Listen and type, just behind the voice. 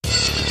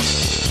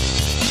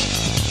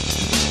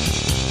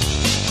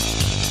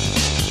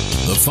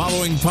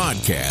following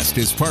podcast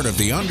is part of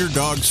the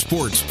Underdog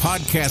Sports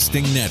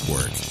Podcasting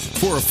Network.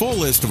 For a full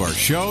list of our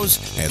shows,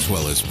 as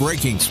well as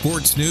breaking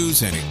sports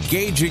news and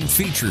engaging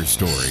feature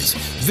stories,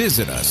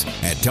 visit us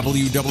at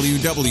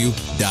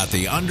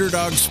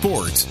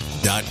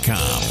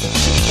www.theunderdogsports.com.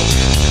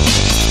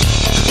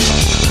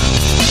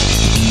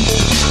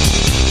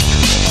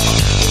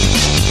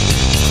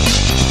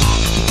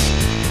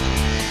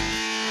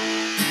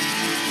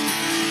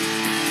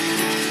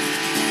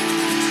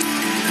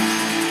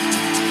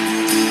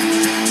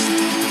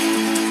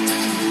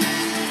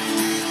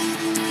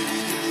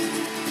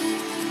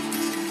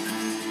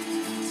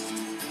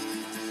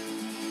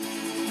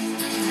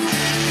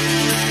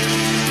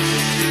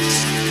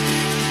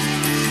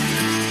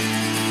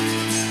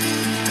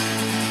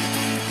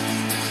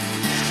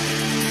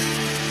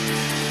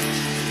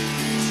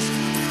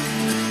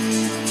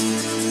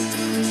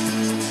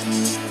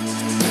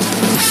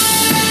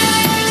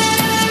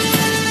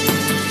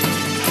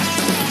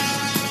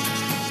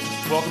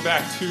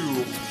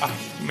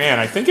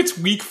 I think it's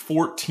week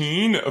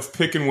 14 of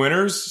Pickin'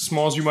 Winners,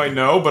 small as you might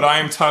know, but I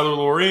am Tyler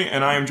Laurie,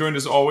 and I am joined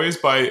as always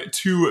by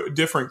two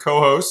different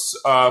co-hosts.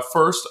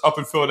 First, up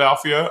in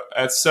Philadelphia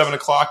at 7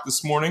 o'clock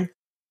this morning,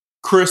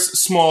 Chris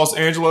Smalls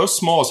Angelos.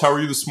 Smalls, how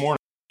are you this morning?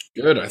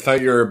 Good. I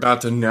thought you were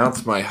about to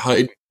announce my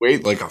height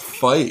weight like a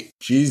fight.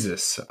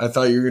 Jesus. I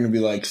thought you were going to be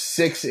like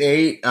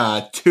 6'8",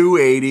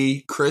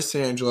 280, Chris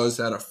Angelos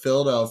out of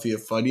Philadelphia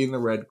fighting in the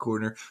red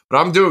corner. But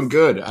I'm doing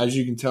good. As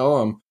you can tell,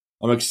 I'm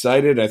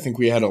excited. I think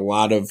we had a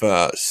lot of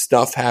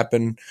stuff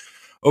happen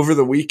over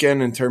the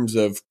weekend in terms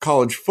of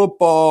college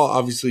football,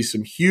 obviously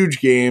some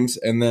huge games,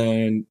 and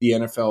then the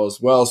NFL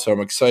as well. So I'm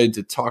excited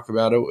to talk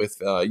about it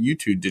with you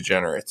two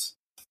degenerates.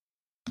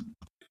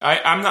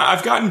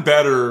 I've gotten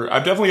better.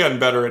 I've definitely gotten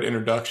better at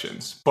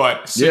introductions,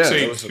 but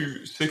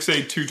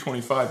 6'8",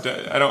 225.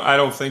 I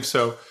don't think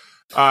so.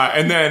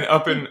 And then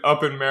up in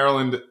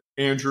Maryland,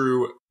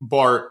 Andrew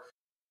Bart,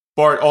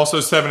 also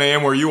 7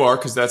 a.m. where you are,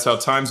 because that's how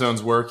time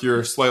zones work.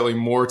 You're slightly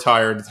more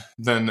tired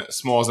than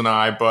Smalls and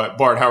I. But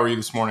Bart, how are you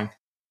this morning?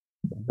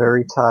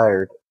 Very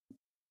tired.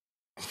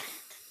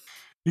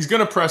 He's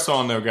going to press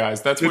on, though,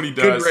 guys. That's what he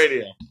does. Good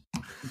radio.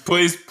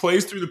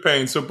 Plays through the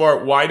pain. So,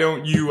 Bart, why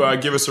don't you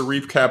give us a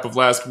recap of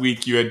last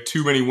week? You had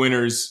too many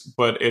winners,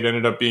 but it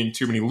ended up being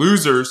too many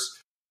losers.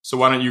 So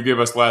why don't you give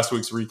us last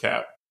week's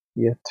recap?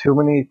 Yeah, too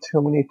many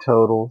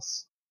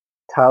totals.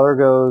 Tyler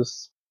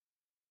goes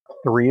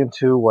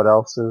 3-2. What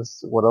else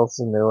is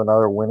new?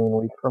 Another winning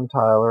week from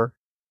Tyler.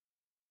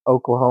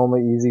 Oklahoma,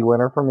 easy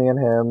winner for me and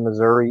him.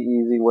 Missouri,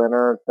 easy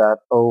winner. That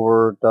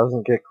over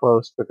doesn't get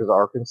close because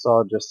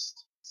Arkansas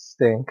just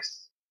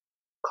stinks.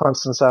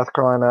 Clemson, South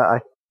Carolina, I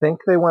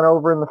think they went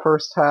over in the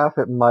first half.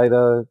 It might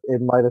have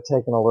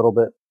taken a little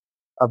bit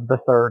of the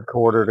third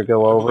quarter to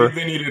go over. I believe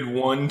they needed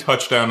one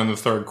touchdown in the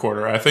third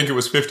quarter. I think it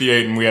was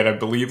 58, and we had, I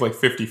believe, like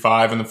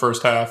 55 in the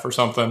first half or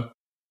something.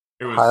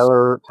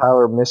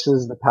 Tyler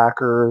misses the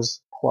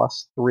Packers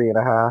plus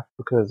 3.5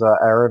 because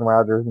Aaron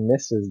Rodgers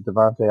misses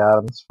Davante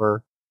Adams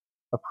for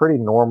a pretty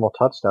normal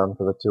touchdown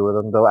for the two of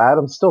them, though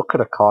Adams still could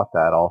have caught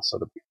that also,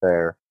 to be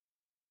fair.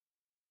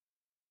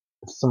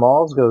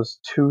 Smalls goes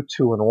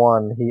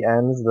 2-2-1. He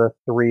ends the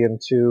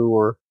 3-2,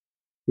 or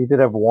he did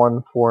have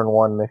 1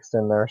 4-1 mixed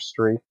in their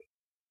streak.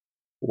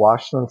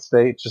 Washington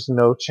State, just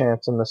no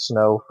chance in the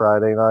snow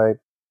Friday night.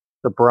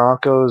 The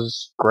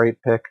Broncos,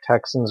 great pick.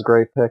 Texans,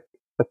 great pick.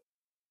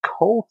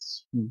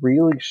 Colts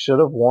really should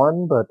have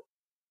won, but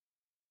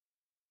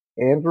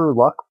Andrew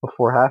Luck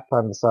before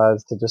halftime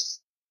decides to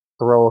just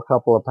throw a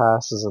couple of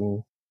passes,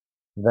 and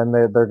then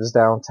they're just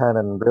down 10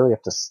 and really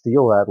have to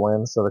steal that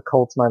win. So the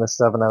Colts minus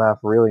 7.5,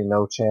 really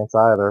no chance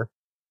either.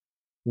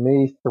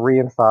 Me,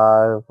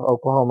 3-5.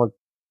 Oklahoma,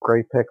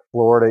 great pick.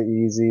 Florida,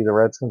 easy. The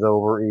Redskins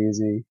over,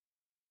 easy.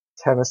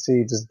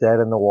 Tennessee, just dead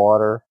in the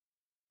water.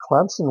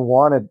 Clemson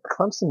wanted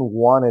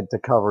to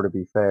cover, to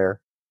be fair.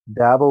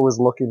 Dabo was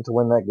looking to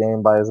win that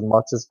game by as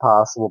much as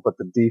possible, but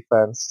the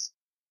defense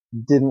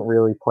didn't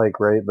really play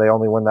great. They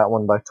only win that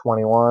one by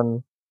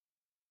 21.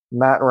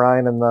 Matt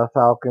Ryan and the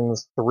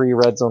Falcons, 3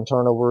 red zone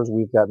turnovers.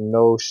 We've got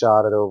no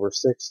shot at over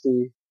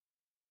 60.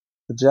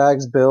 The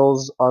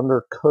Jags-Bills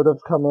under could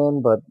have come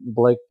in, but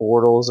Blake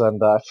Bortles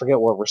and I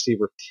forget what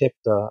receiver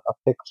tipped a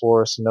pick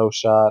for us, no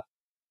shot.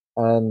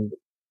 And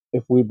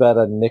if we bet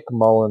a Nick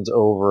Mullins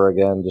over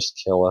again, just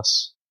kill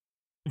us.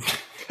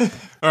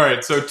 All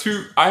right, so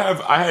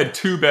I had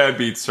 2 bad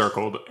beats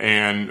circled,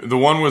 and the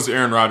one was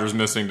Aaron Rodgers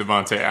missing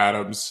Davante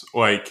Adams.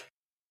 Like,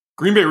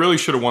 Green Bay really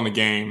should have won the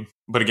game,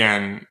 but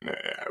again,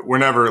 we're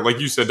never, like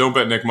you said, don't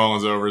bet Nick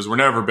Mullins overs. We're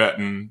never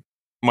betting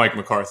Mike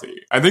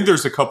McCarthy. I think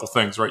there's a couple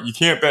things, right? You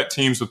can't bet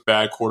teams with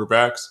bad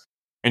quarterbacks,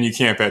 and you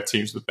can't bet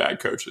teams with bad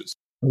coaches.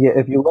 Yeah,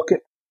 if you look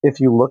at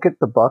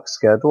the Bucs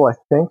schedule, I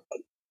think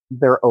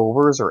their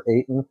overs are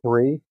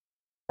 8-3,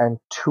 and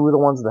 2 of the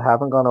ones that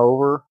haven't gone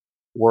over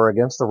were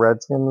against the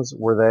Redskins,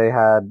 where they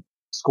had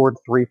scored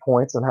 3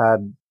 points and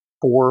had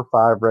 4 or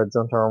 5 red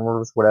zone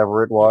turnovers,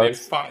 whatever it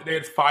was. They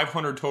had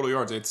 500 total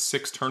yards. They had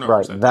 6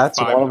 turnovers. Right,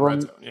 that's one of them.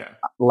 red zone. Yeah.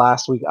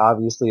 Last week,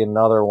 obviously,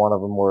 another one of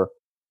them where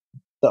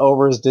the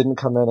overs didn't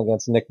come in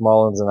against Nick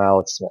Mullins and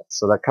Alex Smith,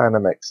 so that kind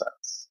of makes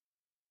sense.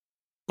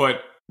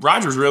 But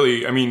Rodgers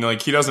really, I mean,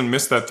 like, he doesn't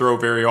miss that throw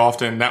very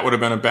often. That would have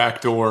been a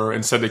backdoor.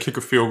 Instead, they kick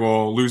a field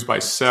goal, lose by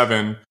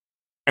 7.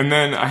 And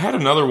then I had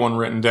another one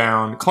written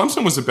down.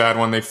 Clemson was a bad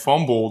one. They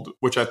fumbled,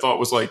 which I thought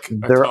was like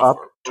they're up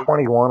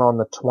 21 on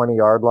the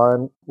 20-yard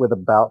line with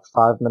about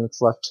 5 minutes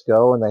left to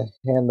go, and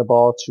they hand the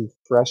ball to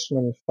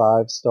freshman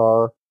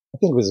 5-star, I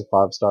think it was a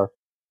 5-star,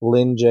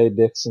 Lynn J.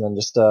 Dixon, and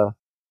just a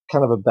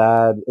kind of a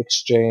bad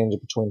exchange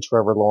between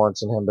Trevor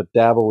Lawrence and him. But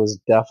Dabo was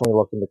definitely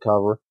looking to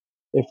cover.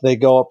 If they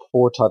go up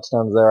 4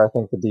 touchdowns there, I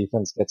think the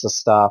defense gets a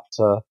stop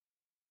to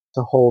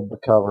hold the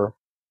cover.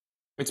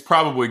 It's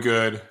probably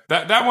good.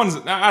 That one's,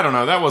 I don't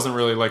know, that wasn't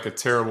really like a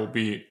terrible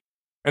beat.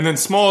 And then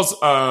Smalls,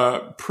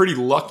 pretty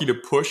lucky to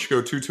push,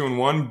 go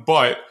 2-2-1.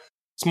 But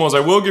Smalls, I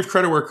will give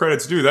credit where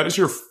credit's due. That is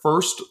your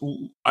first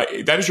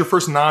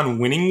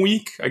non-winning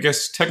week. I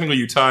guess technically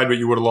you tied, but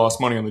you would have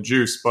lost money on the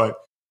juice. But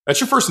that's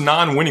your first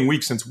non-winning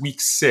week since week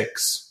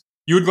 6.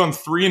 You had gone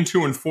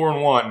 3-2 and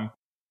 4-1.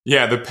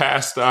 Yeah, the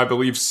past, I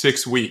believe,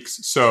 6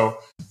 weeks. So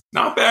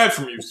not bad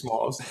from you,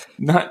 Smalls.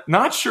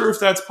 Not sure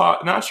if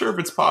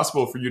it's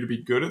possible for you to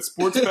be good at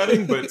sports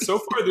betting, but so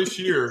far this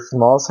year,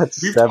 Smalls had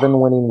 7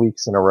 winning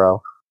weeks in a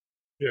row.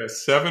 Yeah,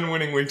 7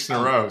 winning weeks in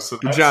a row. So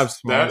good job,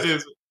 Smalls. That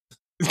is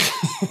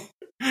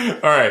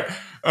all right.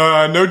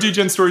 No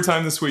DGen story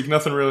time this week.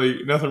 Nothing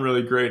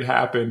really great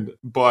happened,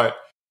 but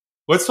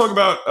let's talk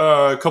about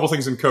a couple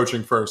things in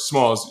coaching first.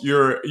 Smalls,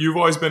 you've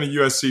always been a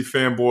USC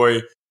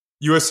fanboy.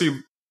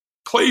 USC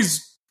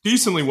plays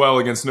decently well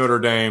against Notre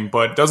Dame,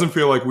 but doesn't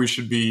feel like we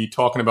should be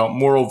talking about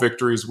moral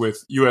victories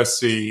with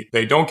USC.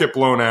 They don't get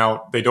blown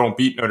out. They don't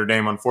beat Notre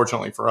Dame,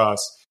 unfortunately for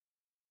us.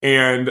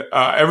 And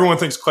everyone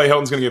thinks Clay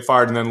Helton's going to get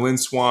fired, and then Lynn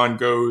Swann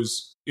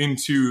goes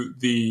into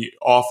the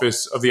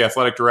office of the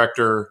athletic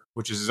director,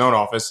 which is his own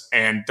office,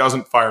 and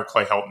doesn't fire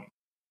Clay Helton.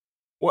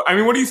 Well, I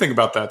mean, what do you think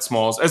about that,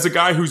 Smalls? As a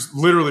guy who's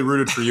literally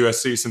rooted for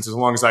USC since as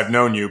long as I've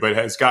known you, but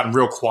has gotten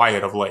real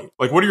quiet of late.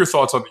 Like, what are your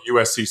thoughts on the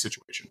USC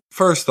situation?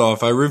 First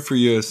off, I root for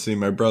USC.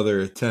 My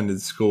brother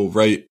attended school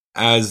right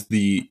as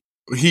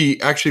he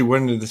actually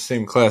went into the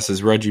same class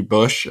as Reggie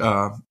Bush.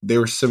 They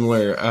were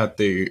similar at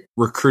the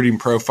recruiting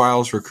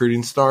profiles,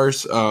 recruiting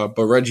stars,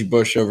 but Reggie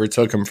Bush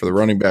overtook him for the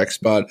running back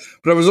spot.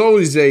 But I was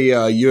always a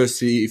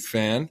USC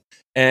fan.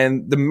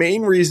 And the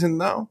main reason,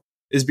 though,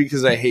 is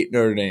because I hate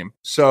Notre Dame.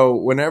 So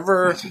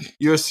whenever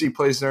USC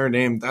plays Notre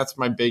Dame, that's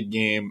my big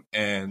game.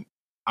 And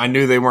I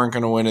knew they weren't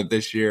going to win it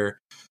this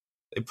year.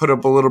 They put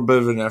up a little bit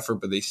of an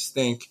effort, but they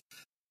stink.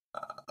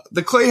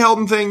 The Clay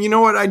Helton thing, you know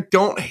what? I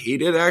don't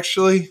hate it,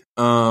 actually.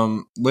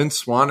 Lynn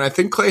Swann, I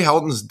think Clay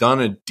Helton's done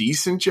a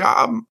decent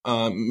job.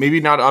 Maybe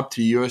not up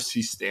to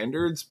USC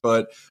standards,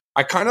 but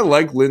I kind of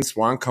like Lynn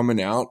Swann coming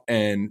out.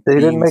 And they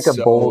didn't make a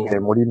bowl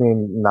game. What do you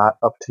mean not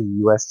up to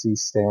USC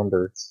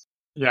standards?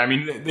 Yeah, I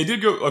mean, they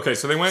did go. Okay,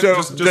 so they went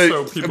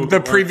so people. The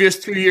previous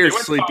 2 years,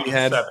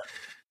 Sleepyhead.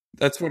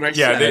 That's what I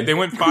said. Yeah, they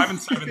went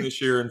 5-7 this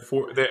year,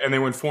 and they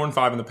went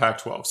 4-5 in the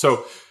Pac-12.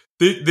 So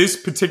this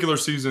particular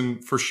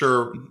season, for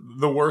sure,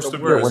 the worst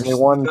of worst. When they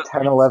won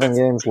 10-11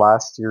 games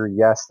last year,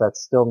 yes,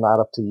 that's still not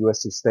up to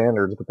USC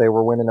standards, but they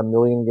were winning a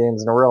million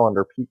games in a row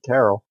under Pete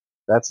Carroll.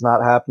 That's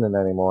not happening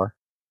anymore.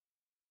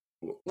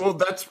 Well,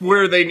 that's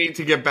where they need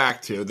to get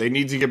back to. They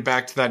need to get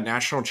back to that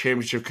national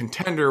championship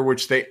contender,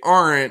 which they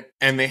aren't,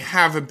 and they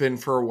haven't been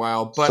for a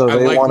while. But so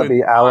they want to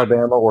be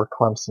Alabama or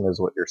Clemson,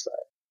 is what you're saying.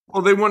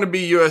 Well, they want to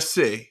be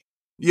USC.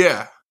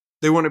 Yeah,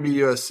 they want to be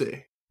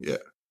USC. Yeah.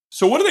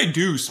 So what do they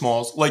do,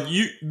 Smalls? Like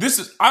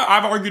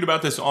I've argued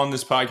about this on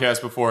this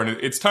podcast before, and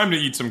it's time to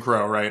eat some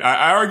crow, right?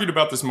 I argued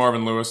about this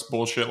Marvin Lewis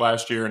bullshit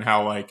last year and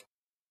how, like,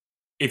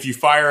 if you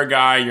fire a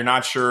guy, you're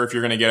not sure if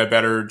you're going to get a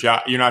better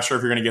job. You're not sure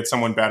if you're going to get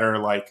someone better.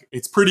 Like,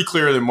 it's pretty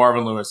clear that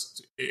Marvin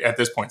Lewis at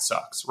this point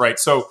sucks, right?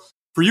 So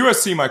for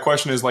USC, my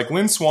question is, like,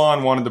 Lynn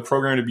Swann wanted the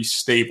program to be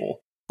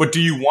stable. But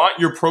do you want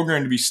your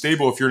program to be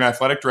stable if you're an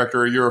athletic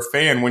director or you're a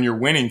fan when you're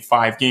winning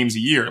 5 games a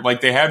year? Like,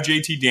 they have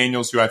JT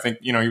Daniels, who I think,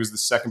 he was the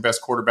second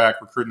best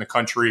quarterback recruit in the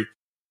country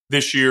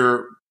this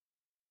year.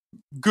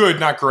 Good,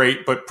 not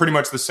great, but pretty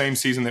much the same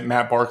season that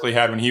Matt Barkley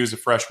had when he was a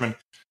freshman.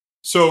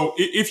 So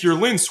if you're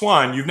Lynn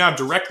Swann, you've now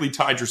directly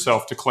tied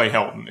yourself to Clay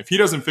Helton. If he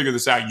doesn't figure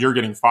this out, you're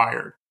getting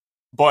fired.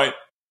 But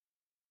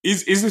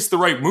is this the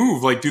right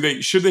move? Like,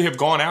 should they have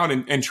gone out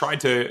and tried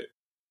to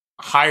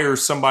hire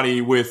somebody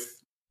with,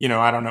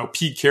 I don't know,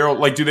 Pete Carroll?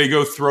 Like, do they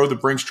go throw the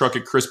Brinks truck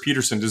at Chris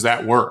Peterson? Does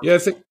that work? Yeah,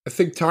 I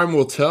think time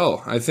will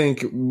tell. I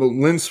think what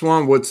Lynn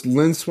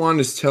Swann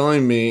is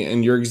telling me,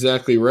 and you're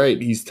exactly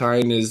right. He's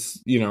tying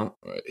his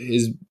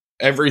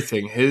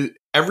everything.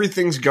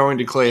 Everything's going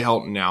to Clay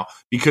Helton now,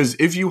 because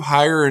if you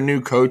hire a new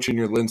coach and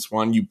you're Lynn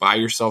Swann, you buy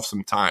yourself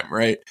some time,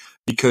 right?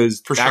 Because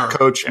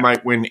coach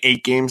might win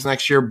 8 games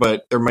next year,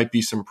 but there might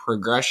be some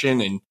progression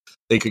and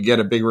they could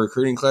get a big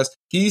recruiting class.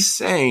 He's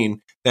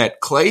saying that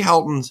Clay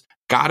Helton's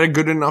got a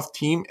good enough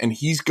team and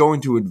he's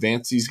going to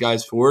advance these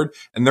guys forward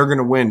and they're going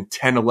to win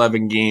 10,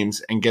 11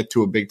 games and get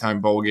to a big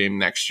time bowl game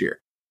next year.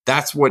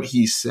 That's what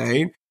he's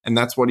saying. and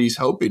that's what he's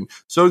hoping.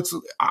 So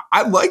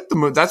I like the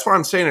move. That's why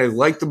I'm saying I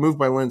like the move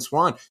by Lynn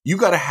Swann. You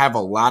got to have a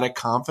lot of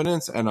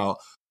confidence and a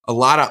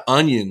lot of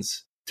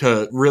onions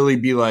to really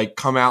be like,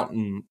 come out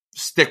and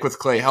stick with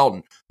Clay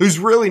Helton, who's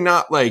really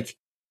not like,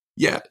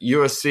 yeah,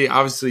 USC,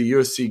 obviously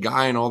USC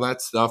guy and all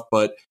that stuff,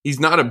 but he's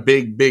not a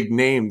big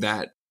name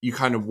that you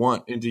kind of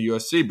want into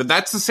USC. But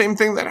that's the same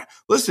thing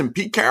listen,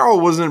 Pete Carroll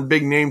wasn't a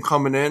big name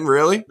coming in,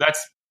 really.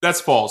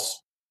 That's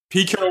false.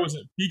 Pete Carroll was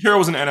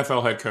an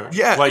NFL head coach.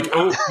 Yeah,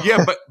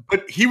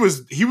 but he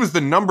was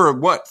the number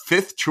of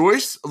fifth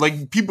choice?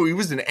 Like he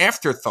was an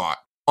afterthought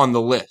on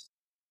the list.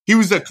 He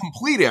was a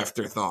complete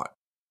afterthought.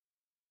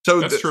 So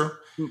that's true.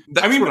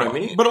 That's what I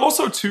mean. But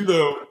also too,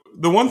 though,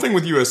 the one thing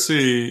with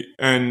USC,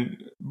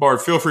 and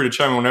Bart, feel free to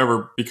chime in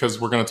whenever,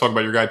 because we're going to talk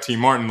about your guy T.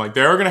 Martin. Like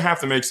they are going to have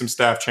to make some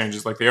staff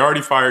changes. Like they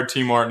already fired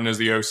T. Martin as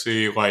the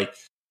OC. Like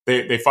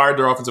they fired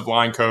their offensive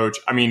line coach.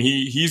 I mean,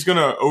 he's going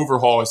to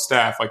overhaul his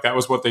staff. Like that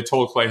was what they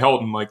told Clay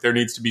Helton. Like there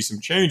needs to be some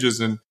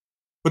changes.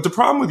 But the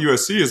problem with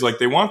USC is like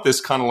they want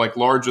this kind of like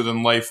larger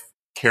than life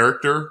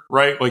character,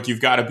 right? Like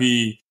you've got to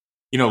be,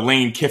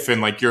 Lane Kiffin,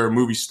 like you're a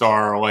movie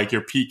star, or like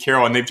you're Pete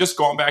Carroll. And they've just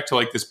gone back to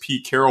like this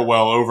Pete Carroll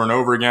well over and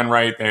over again,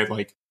 right? They had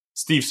like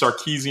Steve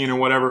Sarkisian or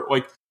whatever.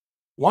 Like,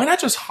 why not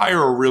just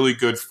hire a really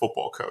good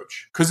football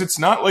coach? Because it's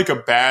not like a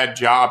bad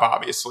job,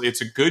 obviously.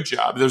 It's a good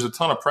job. There's a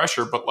ton of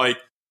pressure, but like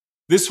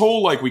this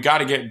whole like we got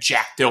to get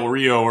Jack Del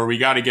Rio or we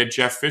got to get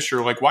Jeff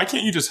Fisher. Like, why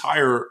can't you just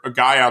hire a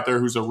guy out there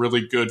who's a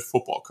really good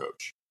football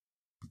coach?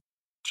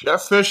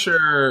 Jeff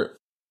Fisher.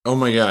 Oh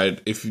my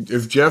God!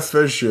 If Jeff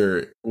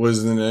Fisher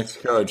was the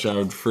next coach, I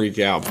would freak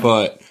out.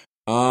 But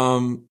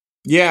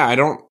yeah,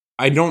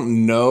 I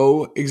don't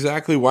know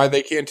exactly why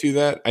they can't do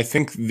that. I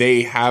think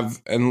they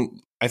have,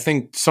 and I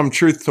think some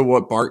truth to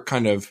what Bart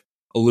kind of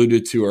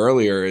alluded to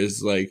earlier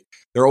is like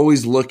they're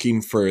always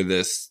looking for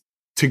this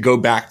to go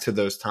back to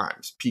those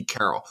times, Pete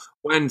Carroll,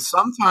 when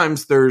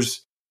sometimes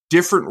there's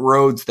different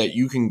roads that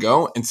you can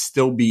go and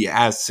still be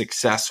as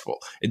successful.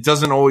 It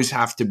doesn't always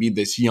have to be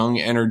this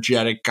young,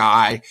 energetic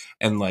guy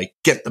and like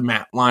get the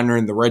Matt Leinart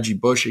and the Reggie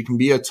Bush. It can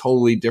be a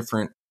totally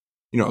different,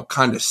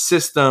 kind of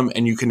system,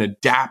 and you can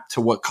adapt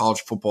to what college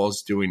football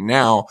is doing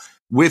now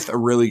with a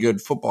really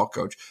good football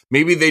coach.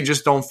 Maybe they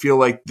just don't feel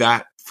like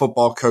that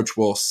football coach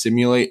will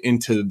assimilate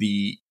into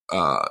the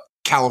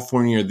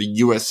California or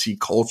the USC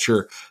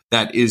culture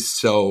that is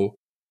so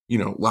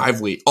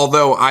lively.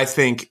 Although I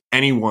think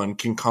anyone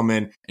can come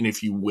in, and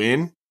if you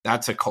win,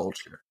 that's a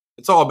culture.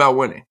 It's all about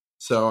winning.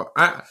 So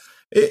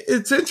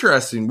it's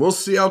interesting. We'll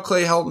see how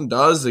Clay Helton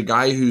does. A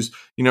guy who's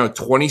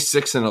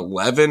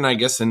 26-11, I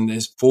guess, in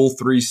his full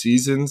 3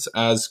 seasons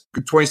as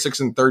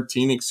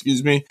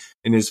 26-13,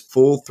 in his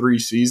full 3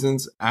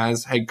 seasons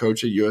as head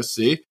coach at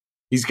USC.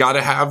 He's got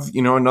to have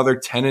another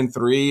 10-3,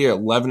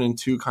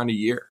 11-2 kind of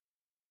year.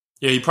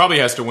 Yeah, he probably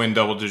has to win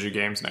double-digit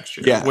games next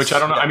year. Yes. Which I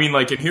don't know. I mean,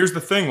 like, and here's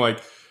the thing,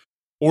 like.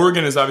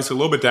 Oregon is obviously a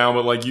little bit down,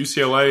 but like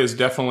UCLA is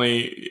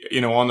definitely,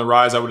 on the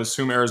rise. I would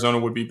assume Arizona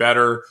would be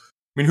better. I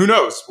mean, who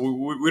knows?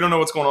 We don't know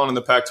what's going on in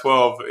the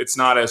Pac-12. It's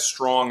not as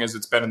strong as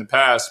it's been in the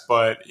past,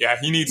 but yeah,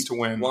 he needs to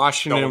win.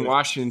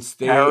 Washington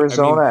State.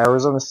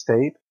 Arizona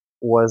State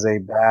was a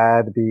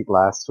bad beat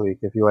last week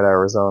if you had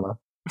Arizona.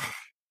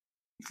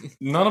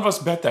 None of us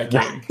bet that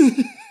game.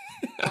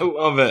 I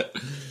love it.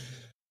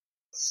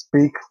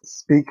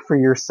 Speak for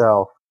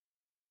yourself.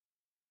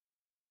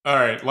 All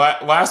right,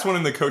 last one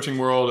in the coaching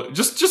world.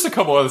 Just a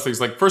couple other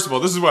things. Like, first of all,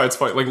 this is why it's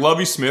funny. Like,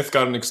 Lovie Smith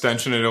got an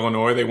extension at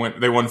Illinois.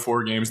 They won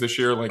 4 games this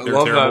year. Like, they're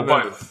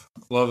terrible.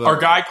 Love that. Our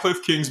guy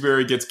Cliff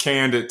Kingsbury gets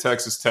canned at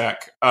Texas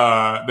Tech.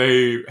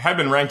 They had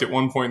been ranked at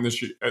one point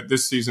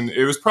this season.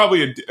 It was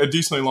probably a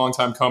decently long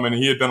time coming.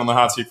 He had been on the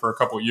hot seat for a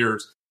couple of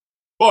years.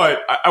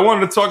 But I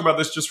wanted to talk about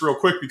this just real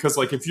quick because,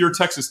 like, if you're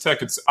Texas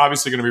Tech, it's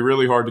obviously going to be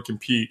really hard to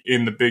compete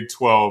in the Big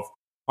 12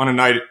 on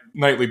a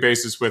nightly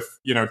basis with,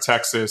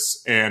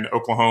 Texas and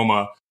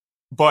Oklahoma.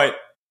 But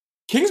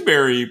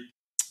Kingsbury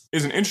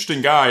is an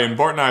interesting guy, and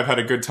Bart and I have had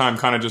a good time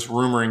kind of just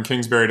rumoring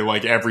Kingsbury to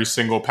like every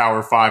single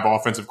Power 5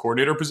 offensive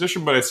coordinator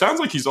position, but it sounds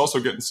like he's also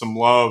getting some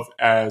love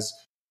as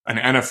an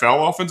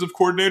NFL offensive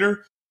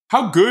coordinator.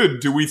 How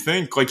good do we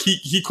think? Like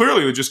he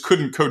clearly just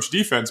couldn't coach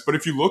defense, but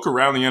if you look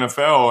around the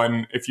NFL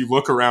and if you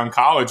look around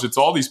college, it's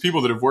all these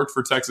people that have worked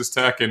for Texas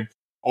Tech and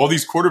all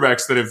these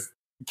quarterbacks that have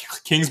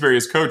Kingsbury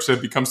has coached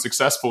have become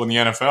successful in the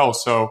NFL.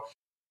 So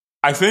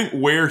I think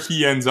where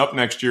he ends up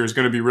next year is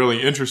going to be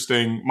really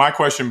interesting. My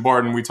question,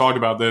 Barton, we talked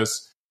about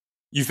this.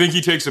 You think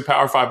he takes a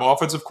Power 5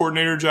 offensive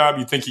coordinator job?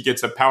 You think he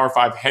gets a Power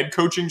 5 head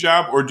coaching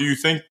job? Or do you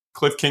think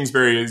Cliff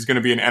Kingsbury is going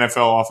to be an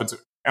NFL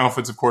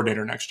offensive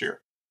coordinator next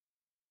year?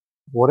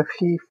 What if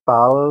he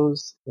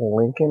follows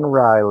Lincoln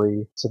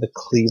Riley to the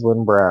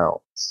Cleveland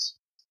Browns?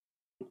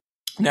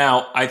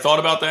 Now, I thought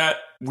about that.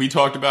 We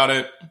talked about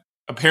it.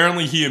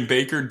 Apparently, he and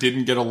Baker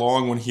didn't get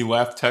along when he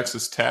left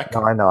Texas Tech.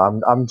 No, I know.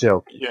 I'm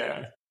joking.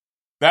 Yeah.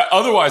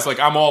 Otherwise, like,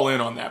 I'm all in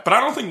on that. But I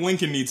don't think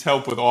Lincoln needs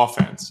help with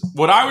offense.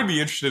 What I would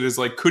be interested in is,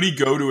 like, could he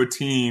go to a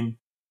team?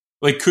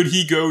 Like, could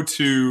he go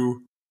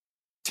to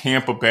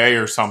Tampa Bay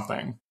or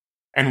something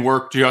and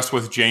work just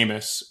with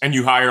Jameis, and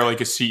you hire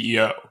like a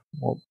CEO.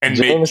 Well, and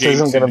Jameis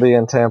isn't going to be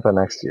in Tampa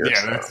next year.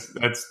 Yeah, so.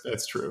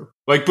 that's true.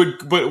 Like,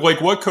 but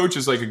like, what coach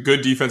is like a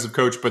good defensive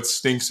coach but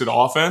stinks at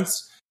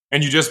offense?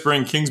 And you just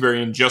bring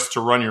Kingsbury in just to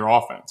run your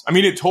offense. I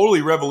mean, it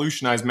totally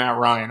revolutionized Matt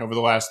Ryan over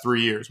the last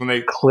 3 years when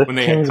they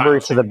Kingsbury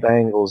to the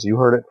Bengals. You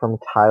heard it from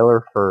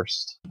Tyler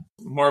first.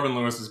 Marvin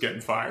Lewis is getting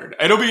fired.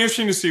 It'll be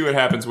interesting to see what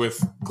happens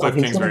with Cliff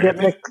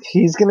Kingsbury.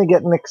 He's going to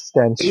get an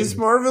extension. Is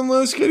Marvin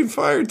Lewis getting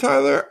fired,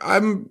 Tyler?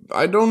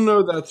 I don't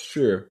know that's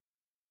true.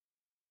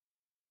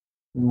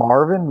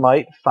 Marvin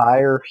might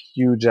fire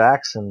Hugh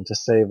Jackson to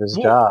save his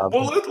job.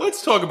 Well,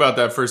 let's talk about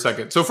that for a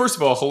second. So first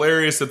of all,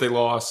 hilarious that they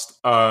lost.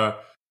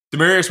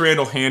 Demarius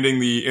Randall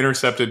handing the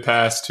intercepted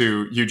pass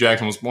to Hugh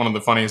Jackson was one of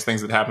the funniest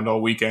things that happened all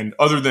weekend,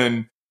 other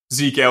than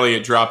Zeke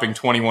Elliott dropping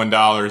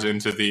 $21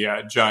 into the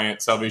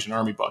giant Salvation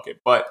Army bucket.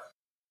 But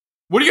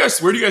where do you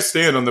guys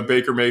stand on the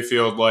Baker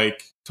Mayfield,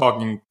 like,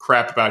 talking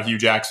crap about Hugh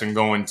Jackson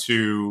going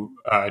to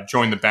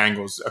join the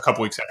Bengals a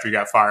couple weeks after he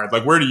got fired?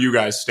 Like, where do you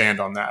guys stand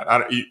on that?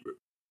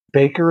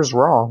 Baker's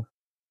wrong.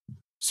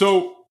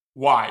 So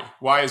why?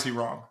 Why is he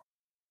wrong?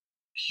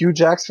 Hugh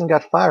Jackson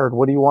got fired.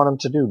 What do you want him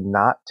to do?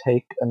 Not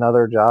take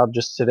another job?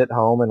 Just sit at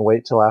home and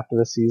wait till after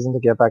the season to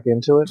get back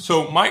into it?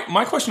 So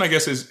my question, I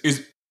guess, is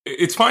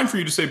it's fine for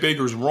you to say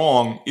Baker's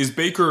wrong. Is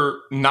Baker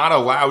not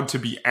allowed to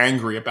be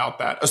angry about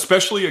that?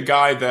 Especially a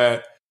guy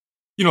that,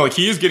 you know, like,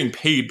 he is getting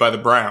paid by the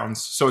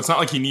Browns, so it's not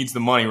like he needs the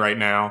money right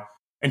now.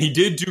 And he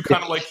did do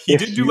kind of like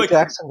Hugh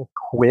Jackson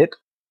quit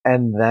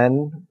and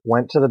then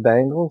went to the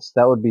Bengals,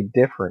 that would be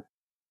different.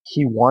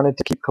 He wanted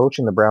to keep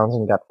coaching the Browns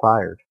and got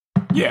fired.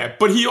 Yeah,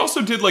 but he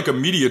also did like a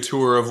media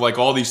tour of like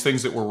all these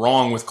things that were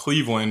wrong with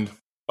Cleveland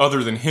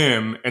other than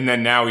him, and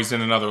then now he's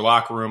in another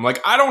locker room. Like,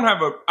 I don't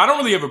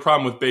really have a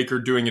problem with Baker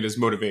doing it as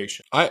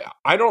motivation. I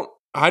don't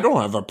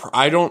have a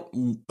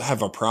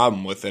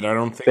problem with it. I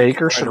don't think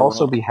Baker should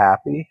also be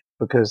happy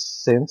because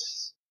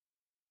since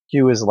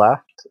Hugh has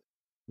left,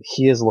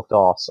 he has looked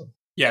awesome.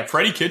 Yeah,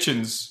 Freddie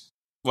Kitchens,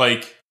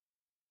 like,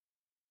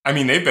 I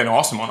mean, they've been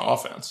awesome on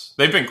offense.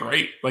 They've been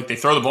great. Like, they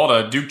throw the ball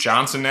to Duke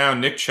Johnson now,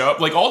 Nick Chubb,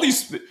 like all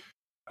these.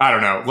 I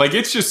don't know. Like,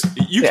 it's just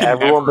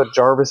everyone but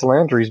Jarvis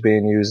Landry's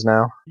being used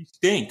now. He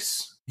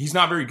stinks. He's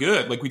not very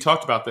good. Like, we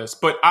talked about this,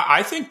 but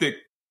I think that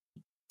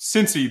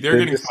Cincy, they're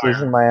getting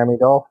fired. Miami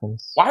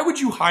Dolphins. Why would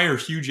you hire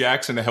Hugh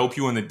Jackson to help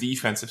you on the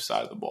defensive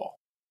side of the ball?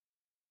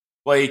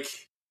 Like,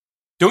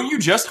 don't you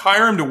just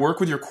hire him to work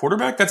with your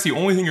quarterback? That's the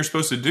only thing you're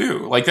supposed to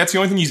do. Like, that's the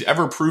only thing he's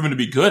ever proven to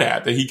be good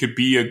at, that he could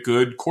be a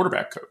good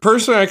quarterback coach.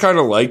 Personally, I kind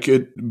of like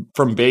it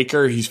from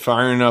Baker. He's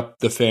firing up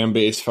the fan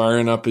base,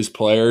 firing up his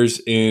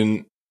players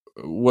in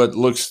what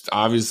looks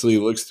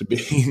to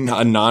be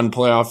a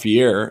non-playoff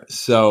year.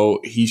 So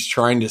he's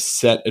trying to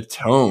set a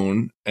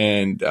tone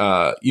and,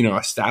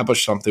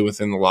 establish something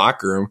within the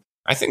locker room.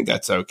 I think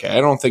that's okay.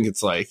 I don't think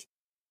it's like,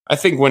 I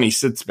think when he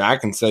sits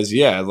back and says,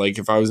 yeah, like,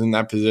 if I was in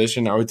that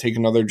position, I would take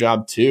another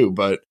job too.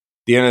 But at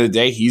the end of the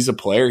day, he's a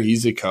player.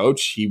 He's a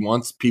coach. He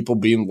wants people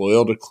being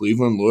loyal to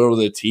Cleveland, loyal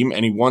to the team.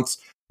 And he wants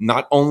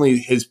not only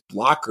his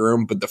locker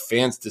room, but the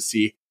fans to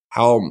see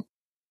how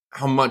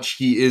much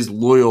he is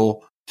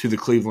loyal to the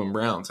Cleveland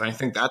Browns. And I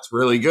think that's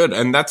really good.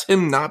 And that's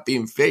him not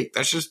being fake.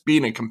 That's just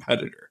being a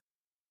competitor.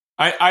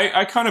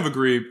 I kind of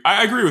agree.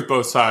 I agree with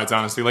both sides,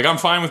 honestly. Like, I'm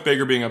fine with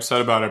Baker being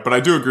upset about it, but I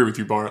do agree with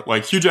you, Bart.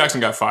 Like, Hugh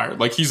Jackson got fired.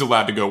 Like, he's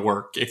allowed to go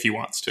work if he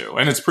wants to.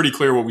 And it's pretty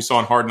clear what we saw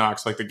in Hard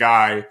Knocks. Like, the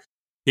guy,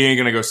 he ain't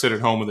going to go sit at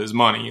home with his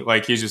money.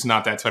 Like, he's just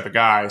not that type of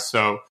guy.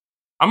 So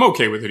I'm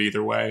okay with it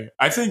either way.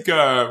 I think,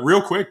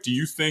 real quick, do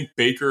you think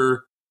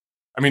Baker,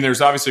 I mean,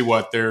 there's obviously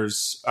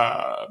there's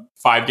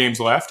 5 games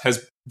left.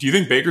 Do you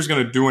think Baker's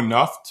going to do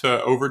enough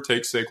to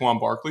overtake Saquon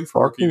Barkley?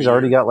 Barkley's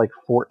already got like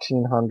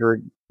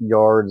 1,400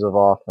 yards of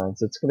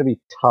offense. It's going to be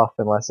tough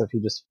unless if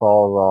he just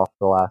falls off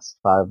the last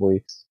 5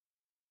 weeks.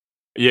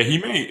 Yeah,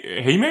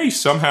 he may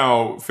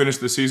somehow finish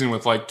the season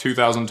with like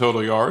 2,000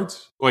 total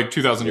yards, like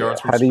 2,000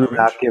 yards. How do you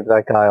not give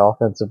that guy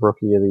Offensive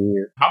Rookie of the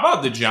Year? How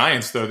about the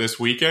Giants though this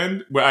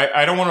weekend?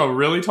 I don't want to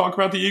really talk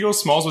about the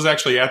Eagles. Smalls was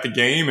actually at the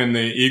game, and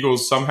the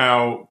Eagles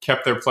somehow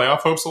kept their playoff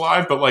hopes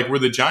alive. But like, were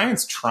the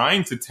Giants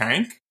trying to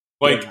tank?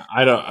 Like, yeah,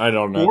 I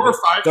don't know. 4 or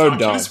 5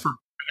 touches for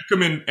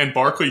Beckham and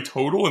Barkley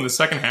total in the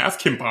second half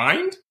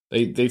combined.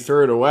 They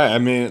threw it away. I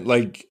mean,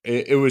 like,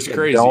 it was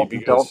crazy.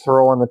 Don't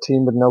throw on the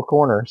team with no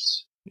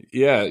corners.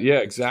 Yeah,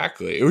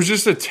 exactly. It was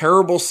just a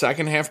terrible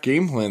second half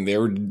game plan. They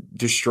were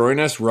destroying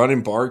us,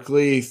 running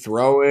Barkley,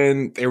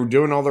 throwing. They were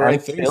doing all the right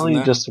things.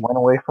 Philly just went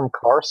away from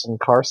Carson.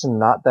 Carson,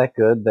 not that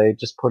good. They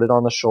just put it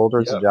on the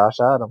shoulders of Josh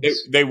Adams.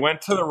 They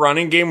went to the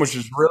running game, which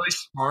is really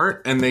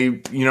smart, and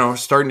they,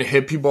 starting to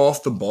hit people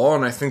off the ball,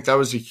 and I think that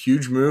was a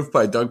huge move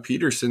by Doug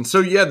Peterson. So,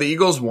 yeah, the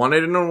Eagles won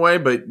it in a way,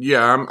 but,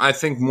 yeah, I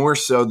think more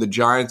so the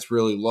Giants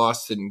really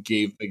lost and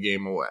gave the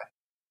game away.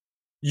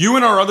 You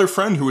and our other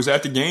friend who was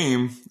at the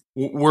game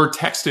were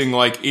texting,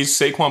 like, is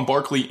Saquon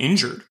Barkley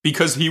injured?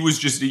 Because he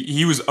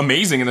was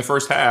amazing in the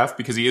first half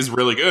because he is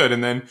really good,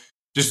 and then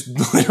just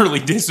literally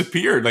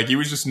disappeared. Like, he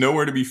was just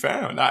nowhere to be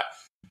found.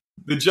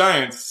 The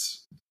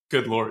Giants,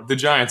 good Lord, the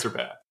Giants are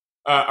bad.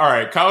 All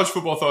right, college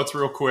football thoughts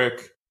real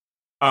quick.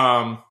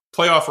 Playoff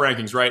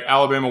rankings, right?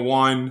 Alabama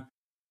 1,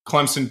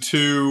 Clemson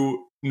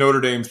 2,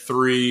 Notre Dame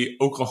 3,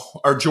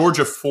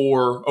 Georgia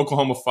 4,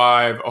 Oklahoma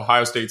 5,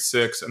 Ohio State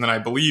 6, and then I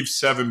believe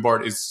 7,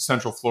 Bart, is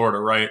Central Florida,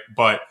 right?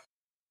 But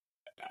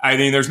I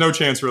mean, there's no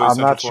chance really I'm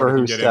Central not Florida sure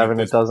can who's get in. 7.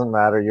 It doesn't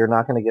matter.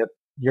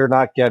 You're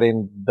not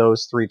getting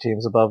those 3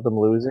 teams above them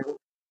losing.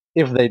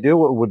 If they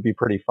do, it would be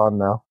pretty fun,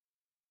 though.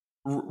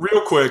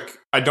 Real quick,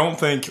 I don't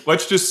think.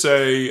 Let's just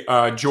say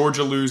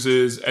Georgia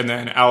loses, and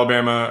then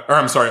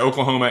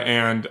Oklahoma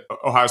and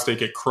Ohio State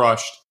get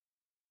crushed.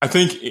 I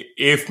think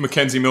if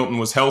Mackenzie Milton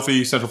was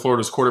healthy, Central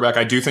Florida's quarterback,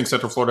 I do think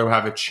Central Florida would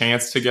have a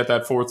chance to get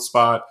that 4th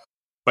spot.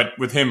 But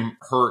with him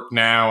hurt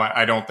now,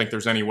 I don't think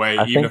there's any way,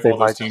 even if all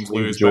those teams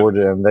lose.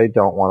 Georgia, and they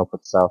don't want to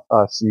put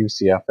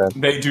UCF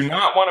in. They do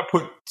not want to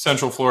put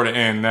Central Florida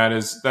in. That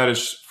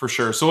is for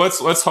sure. So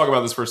let's talk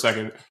about this for a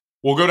second.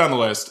 We'll go down the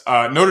list.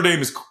 Notre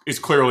Dame is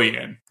clearly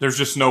in. There's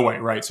just no way,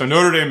 right? So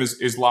Notre Dame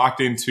is locked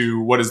into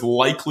what is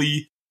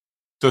likely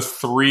the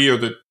 3 or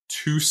the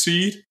 2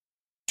 seed.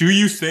 Do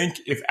you think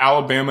if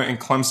Alabama and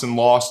Clemson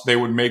lost, they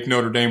would make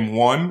Notre Dame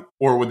 1,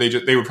 or would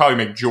they would probably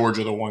make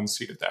Georgia the 1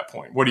 seed at that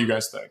point? What do you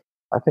guys think?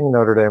 I think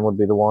Notre Dame would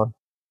be the 1.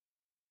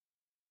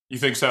 You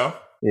think so?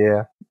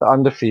 Yeah, the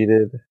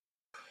undefeated.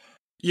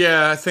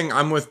 Yeah, I think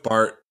I'm with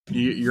Bart.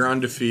 You're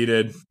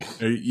undefeated.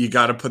 You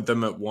got to put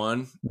them at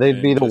 1.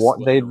 They'd be the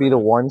 1. They'd be the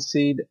 1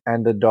 seed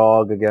and a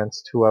dog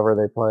against whoever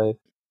they played.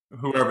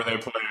 Whoever they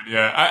played,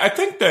 yeah. I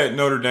think that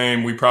Notre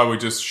Dame, we probably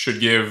just should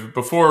give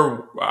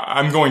before.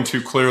 I'm going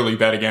to clearly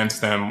bet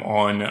against them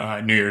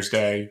on New Year's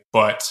Day,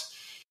 but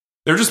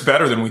they're just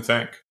better than we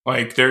think.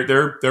 Like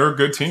they're a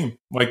good team.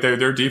 Like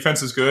their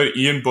defense is good.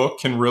 Ian Book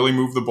can really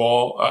move the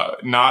ball.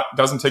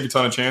 Doesn't take a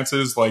ton of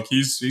chances. Like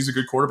he's a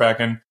good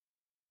quarterback, and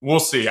we'll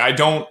see.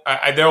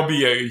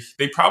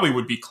 They probably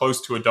would be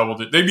close to a double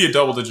digit. They'd be a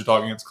double digit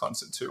dog against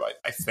Clemson too.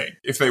 I think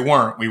if they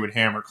weren't, we would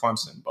hammer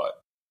Clemson. But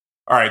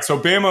all right, so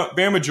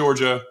Bama,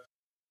 Georgia,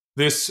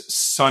 this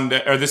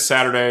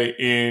Saturday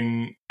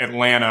in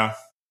Atlanta.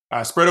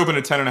 Spread open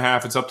at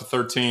 10.5. It's up to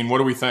 13. What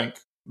do we think?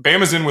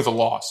 Bama's in with a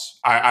loss.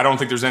 I don't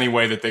think there's any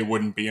way that they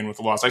wouldn't be in with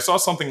a loss. I saw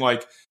something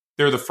like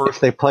they're the first. If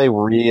they play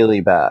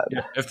really bad.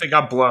 Yeah, if they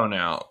got blown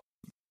out.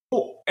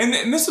 Well,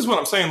 and this is what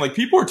I'm saying. Like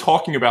people are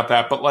talking about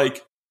that, but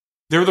like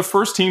they're the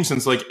first team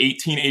since like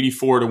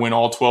 1884 to win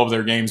all 12 of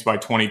their games by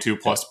 22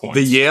 plus points.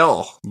 The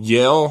Yale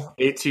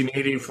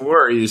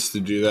 1884 used to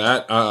do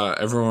that.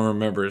 Everyone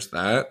remembers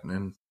that,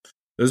 and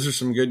those are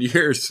some good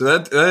years. So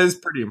that is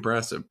pretty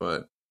impressive.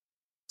 But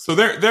so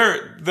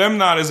they're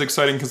not as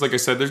exciting because, like I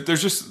said,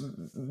 there's just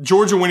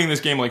Georgia winning this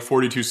game like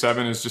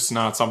 42-7 is just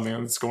not something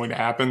that's going to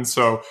happen.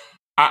 So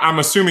I'm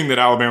assuming that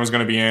Alabama's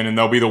going to be in, and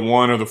they'll be the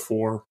 1 or the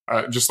 4,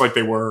 just like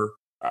they were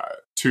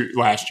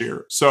last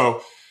year.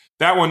 So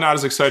that one not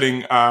as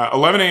exciting.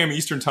 11 a.m.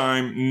 Eastern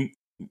time,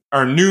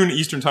 or noon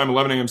Eastern time,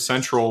 11 a.m.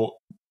 Central,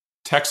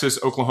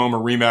 Texas-Oklahoma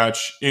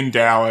rematch in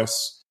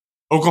Dallas.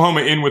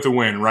 Oklahoma in with a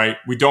win, right?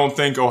 We don't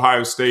think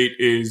Ohio State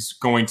is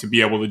going to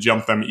be able to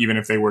jump them even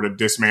if they were to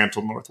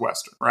dismantle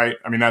Northwestern, right?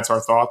 I mean, that's our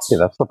thoughts. Yeah,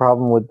 that's the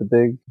problem with the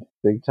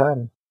Big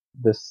Ten.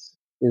 This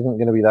isn't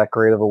going to be that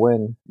great of a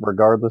win,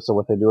 regardless of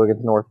what they do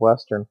against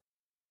Northwestern.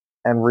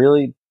 And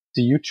really,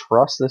 do you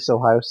trust this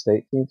Ohio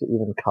State team to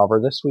even cover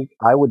this week?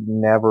 I would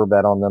never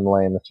bet on them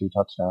laying the 2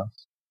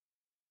 touchdowns.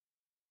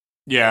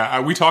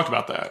 Yeah, we talked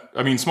about that.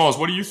 I mean, Smalls,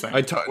 what do you think?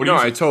 I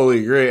totally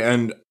agree.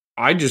 And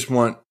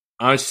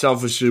I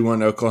selfishly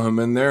want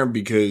Oklahoma in there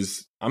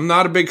because I'm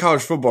not a big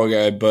college football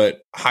guy,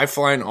 but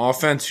high-flying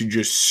offense who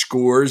just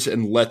scores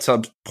and lets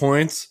up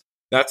points,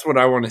 that's what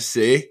I want to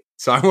see.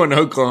 So I want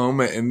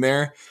Oklahoma in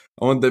there.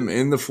 I want them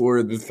in the 4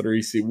 or the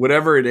 3 seed.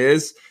 Whatever it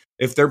is,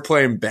 if they're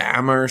playing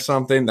Bama or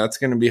something, that's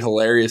going to be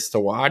hilarious to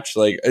watch.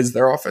 Like, is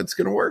their offense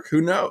going to work?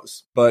 Who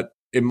knows? But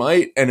it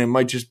might, and it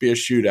might just be a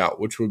shootout,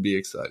 which would be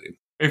exciting.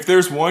 If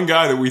there's one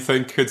guy that we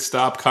think could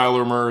stop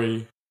Kyler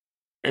Murray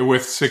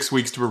with 6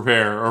 weeks to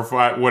prepare, or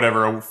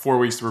 4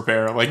 weeks to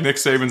prepare, like Nick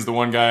Saban's the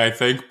one guy I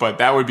think, but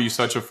that would be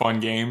such a fun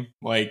game.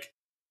 Like,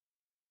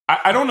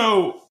 I don't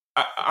know.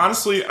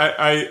 Honestly,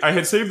 I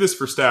had saved this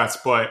for stats,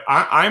 but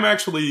I'm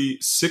actually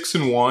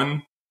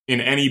 6-1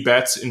 in any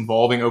bets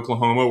involving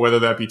Oklahoma, whether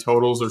that be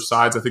totals or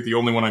sides. I think the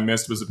only one I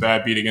missed was a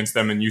bad beat against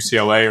them in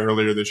UCLA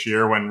earlier this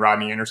year when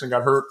Rodney Anderson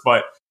got hurt.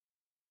 But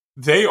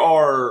they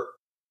are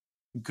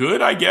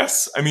good, I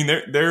guess. I mean,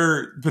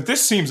 but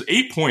this seems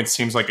 8 points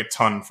seems like a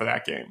ton for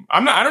that game.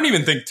 I don't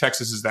even think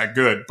Texas is that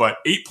good, but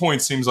 8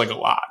 points seems like a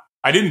lot.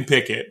 I didn't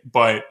pick it,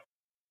 but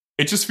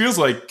it just feels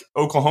like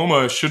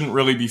Oklahoma shouldn't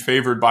really be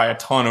favored by a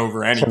ton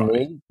over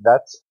anybody. To me,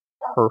 that's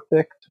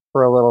perfect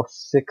for a little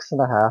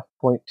 6.5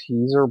 point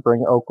teaser.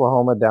 Bring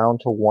Oklahoma down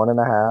to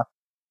 1.5,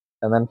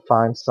 and then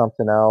find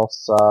something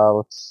else.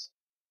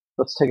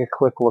 Let's take a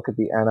quick look at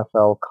the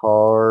NFL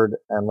card,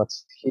 and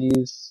let's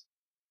tease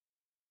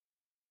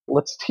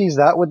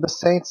that with the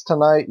Saints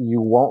tonight.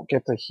 You won't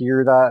get to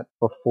hear that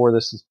before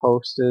this is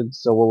posted,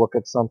 so we'll look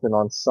at something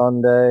on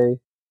Sunday.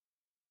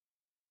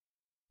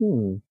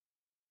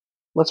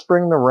 Let's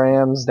bring the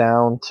Rams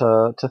down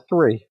to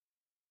 3.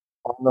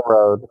 On the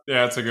road.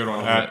 Yeah, that's a good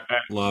one.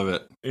 Love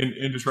it.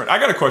 In Detroit. I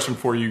got a question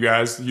for you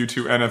guys, you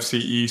two NFC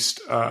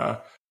East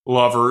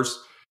lovers.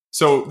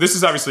 So this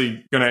is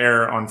obviously going to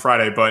air on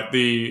Friday, but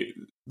the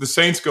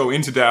Saints go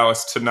into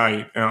Dallas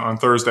tonight on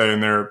Thursday,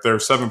 and they're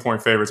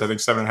 7-point favorites. I think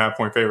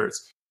 7.5-point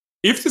favorites.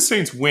 If the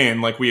Saints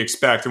win, like we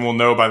expect, and we'll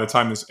know by the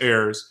time this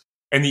airs,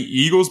 and the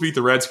Eagles beat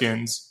the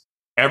Redskins,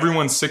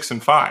 everyone's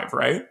 6-5,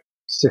 right?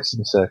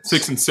 6-6.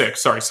 6-6.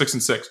 Sorry,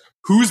 6-6.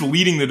 Who's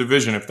leading the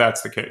division if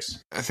that's the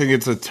case? I think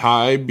it's a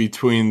tie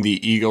between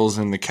the Eagles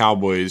and the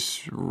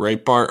Cowboys,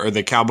 right, Bart? Or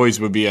the Cowboys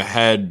would be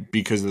ahead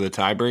because of the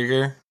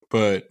tiebreaker,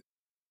 but...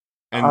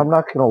 I'm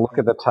not going to look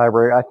at the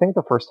tiebreaker. I think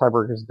the first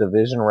tiebreaker is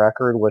division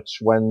record, which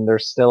when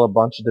there's still a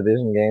bunch of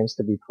division games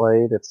to be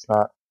played, it's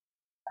not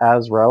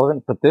as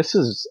relevant. But this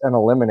is an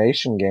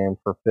elimination game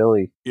for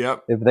Philly.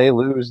 Yep. If they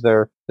lose,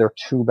 they're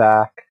 2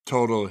 back.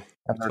 Totally.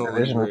 And their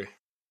totally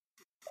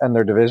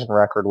agree. division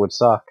record would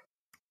suck.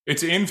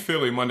 It's in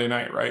Philly Monday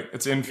night, right?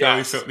 It's in Philly.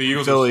 Yes. The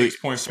Eagles Philly, are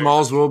 6-point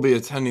Smalls will be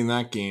attending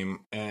that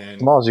game.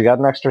 And Smalls, you got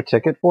an extra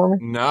ticket for me?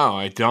 No,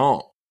 I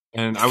don't.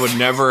 And I would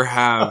never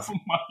have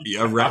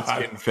Oh a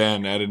Redskin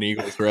fan at an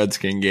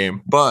Eagles-Redskin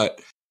game.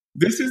 But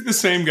this is the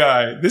same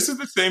guy. This is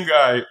the same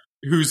guy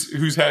who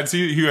had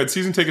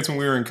season tickets when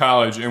we were in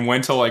college and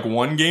went to like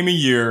one game a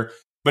year.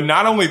 But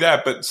not only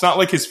that, but it's not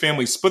like his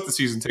family split the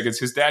season tickets.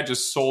 His dad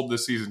just sold the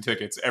season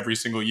tickets every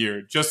single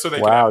year just so they.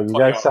 Wow, could you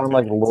guys sound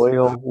like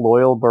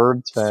loyal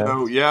Birds fans.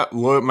 So yeah,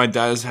 my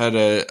dad's had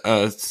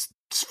a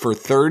for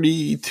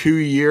 32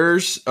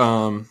 years.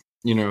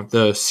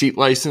 The seat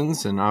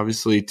license and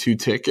obviously 2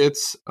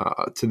 tickets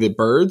to the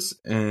Birds.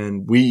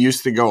 And we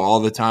used to go all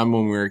the time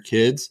when we were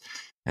kids.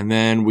 And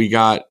then we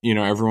got,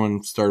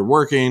 everyone started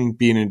working,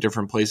 being in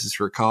different places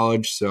for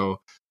college. So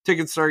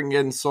tickets started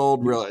getting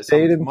sold, realized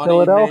stayed in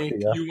Philadelphia.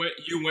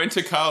 You went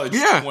to college.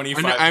 Yeah.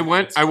 25 I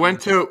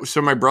went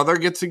so my brother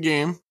gets a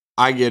game,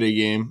 I get a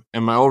game,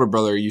 and my older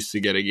brother used to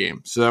get a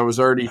game. So that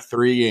was already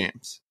 3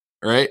 games,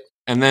 right?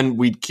 And then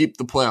we'd keep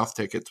the playoff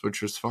tickets,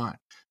 which was fine.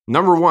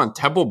 Number 1,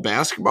 Temple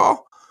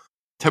basketball.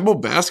 Temple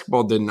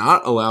basketball did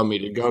not allow me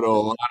to go to a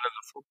lot of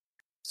the football.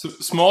 So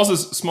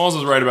Smalls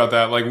is right about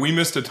that. Like we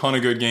missed a ton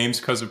of good games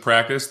because of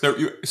practice.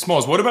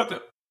 Smalls, what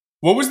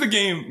was the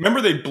game?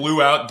 Remember they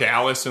blew out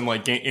Dallas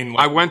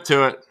I went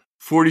to it.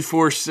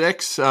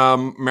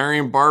 44-6.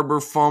 Marion Barber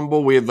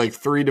fumble. We had like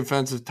 3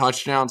 defensive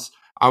touchdowns.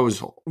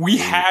 We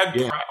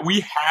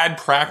had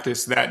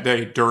practice that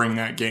day during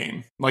that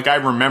game. Like I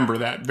remember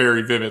that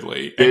very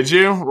vividly. Did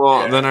you?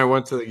 Well, then I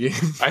went to the game.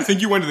 I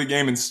think you went to the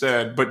game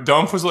instead. But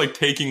Dump was like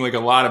taking like a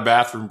lot of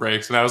bathroom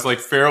breaks, and I was like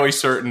fairly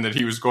certain that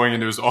he was going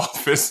into his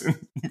office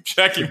and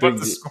checking what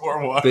the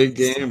score was. Big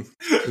game.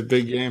 It's a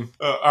big game.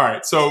 All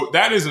right, so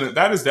that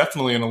is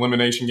definitely an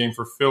elimination game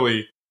for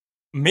Philly.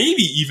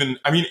 Maybe even.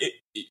 I mean.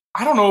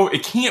 I don't know.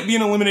 It can't be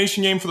an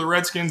elimination game for the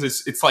Redskins.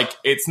 It's like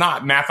it's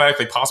not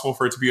mathematically possible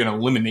for it to be an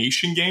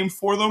elimination game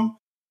for them.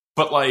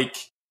 But like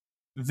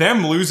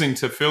them losing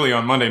to Philly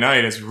on Monday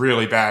night is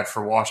really bad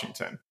for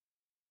Washington.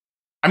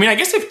 I mean, I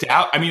guess if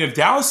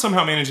Dallas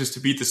somehow manages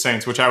to beat the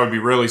Saints, which I would be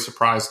really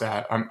surprised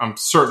at, I'm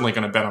certainly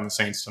going to bet on the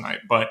Saints tonight.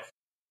 But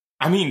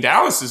I mean,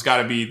 Dallas has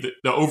got to be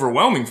the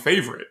overwhelming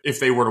favorite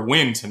if they were to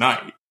win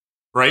tonight,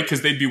 right?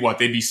 Because they'd be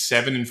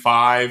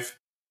 7-5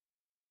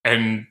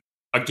 and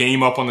a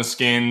game up on the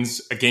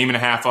Skins, a game and a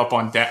half up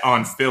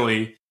on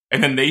Philly,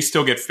 and then they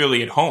still get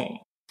Philly at home.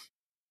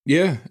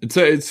 Yeah, it's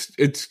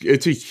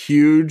a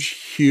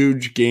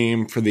huge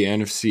game for the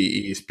NFC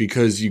East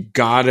because you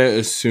gotta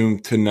assume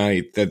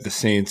tonight that the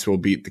Saints will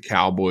beat the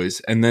Cowboys,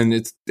 and then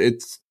it's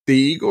the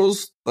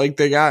Eagles. Like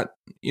they got,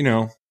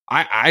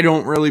 I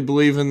don't really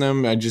believe in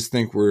them. I just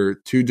think we're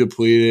too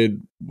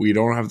depleted. We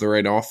don't have the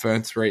right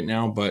offense right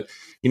now. But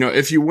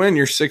if you win,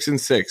 you're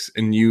 6-6,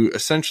 and you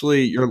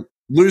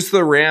lose to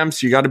the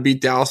Rams, you got to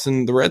beat Dallas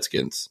and the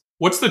Redskins.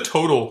 What's the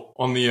total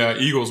on the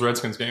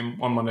Eagles-Redskins game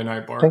on Monday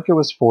night, Bart? I think it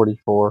was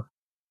 44.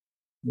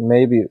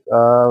 Maybe.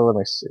 Let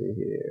me see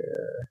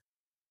here.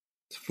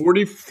 It's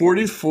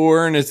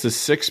 44, and it's a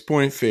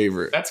 6-point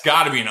favorite. That's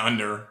got to be an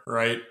under,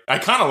 right? I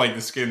kind of like the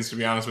Skins, to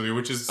be honest with you,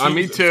 which is...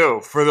 me too.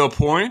 For the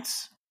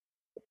points?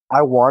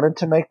 I wanted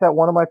to make that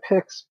one of my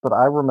picks, but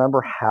I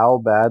remember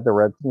how bad the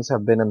Redskins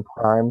have been in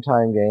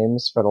primetime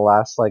games for the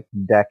last,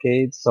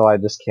 decades, so I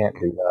just can't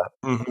do that.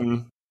 Mm-hmm.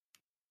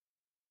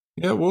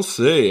 Yeah, we'll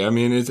see. I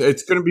mean, it's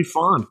going to be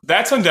fun.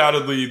 That's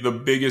undoubtedly the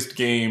biggest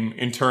game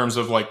in terms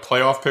of,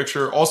 playoff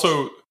picture.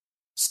 Also,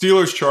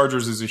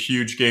 Steelers-Chargers is a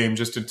huge game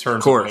just in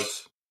terms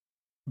of,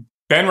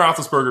 Ben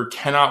Roethlisberger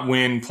cannot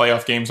win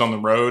playoff games on the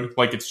road.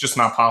 It's just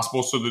not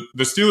possible. So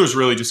the Steelers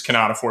really just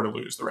cannot afford to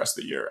lose the rest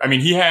of the year. I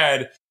mean, he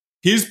had...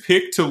 his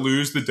pick to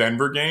lose the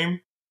Denver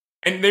game,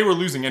 and they were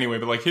losing anyway,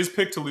 but his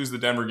pick to lose the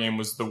Denver game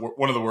was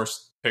one of the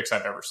worst picks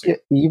I've ever seen.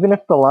 Even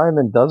if the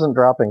lineman doesn't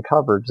drop in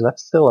coverage,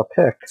 that's still a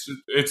pick.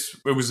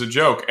 It was a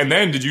joke. And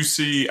then did you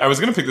see, I was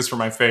going to pick this for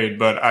my fade,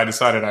 but I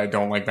decided I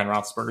don't like Ben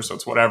Roethlisberger, so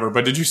it's whatever.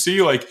 But did you see,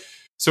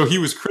 so he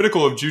was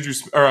critical of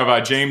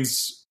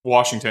James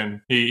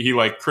Washington. He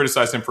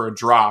criticized him for a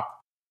drop.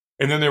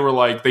 And then they were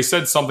like, they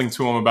said something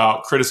to him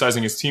about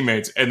criticizing his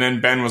teammates. And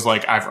then Ben was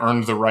like, I've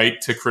earned the right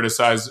to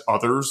criticize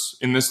others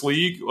in this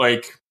league.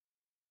 Like,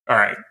 all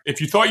right, if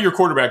you thought your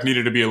quarterback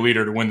needed to be a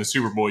leader to win the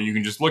Super Bowl, you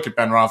can just look at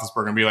Ben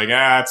Roethlisberger and be like,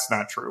 it's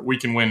not true. We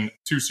can win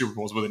 2 Super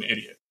Bowls with an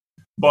idiot.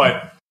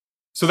 But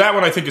so that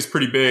one I think is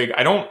pretty big.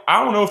 I don't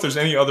know if there's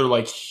any other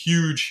like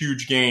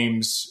huge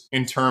games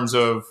in terms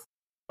of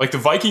like the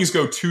Vikings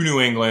go to New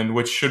England,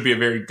 which should be a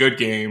very good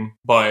game,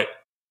 but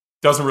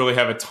doesn't really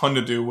have a ton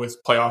to do with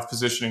playoff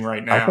positioning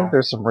right now. I think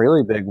there's some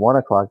really big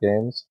 1:00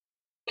 games.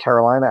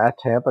 Carolina at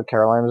Tampa.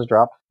 Carolina's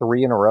dropped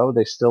 3 in a row.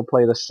 They still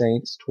play the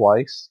Saints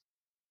twice.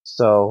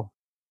 So,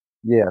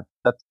 yeah,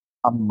 that's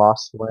a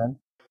must win.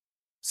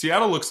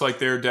 Seattle looks like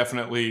they're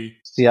definitely...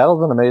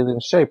 Seattle's in amazing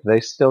shape.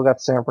 They still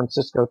got San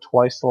Francisco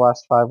twice the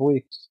last 5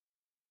 weeks.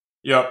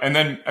 Yeah, and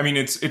then, I mean,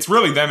 it's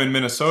really them in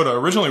Minnesota.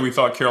 Originally, we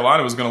thought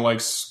Carolina was going to,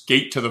 like,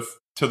 skate to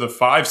the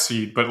 5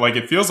 seed, but, like,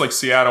 it feels like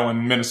Seattle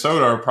and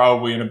Minnesota are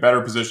probably in a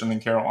better position than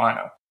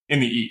Carolina in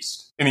the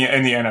East, in the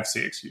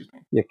NFC, excuse me.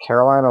 Yeah,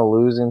 Carolina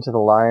losing to the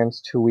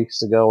Lions 2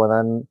 weeks ago, and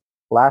then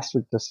last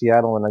week to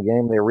Seattle in a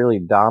game they really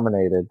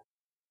dominated.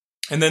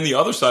 And then the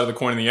other side of the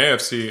coin in the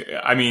AFC,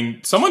 I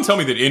mean, someone tell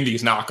me that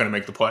Indy's not going to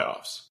make the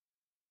playoffs.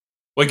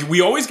 Like,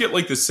 we always get,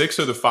 like, the 6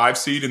 or the 5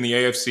 seed in the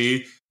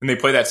AFC, and they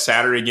play that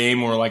Saturday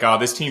game where, like,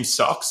 this team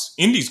sucks.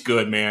 Indy's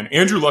good, man.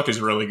 Andrew Luck is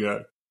really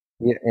good.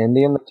 Yeah,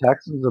 Indy and the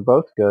Texans are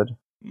both good.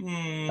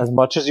 As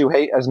much as you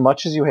hate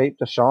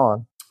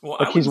Deshaun. Well,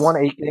 like, he's won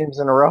 8 games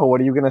in a row. What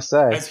are you going to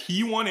say? Has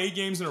he won 8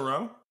 games in a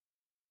row?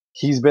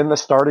 He's been the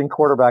starting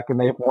quarterback, and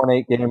they've won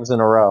 8 games in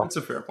a row. That's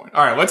a fair point.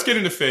 All right, let's get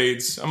into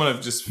fades. I'm going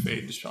to just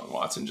fade Deshaun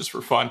Watson just for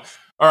fun.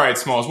 All right,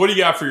 Smalls, what do you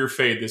got for your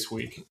fade this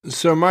week?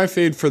 So my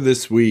fade for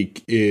this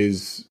week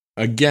is,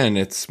 again,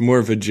 it's more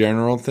of a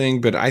general thing,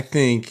 but I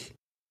think,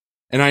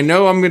 and I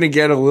know I'm going to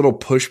get a little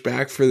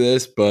pushback for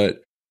this,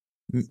 but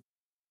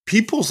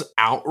people's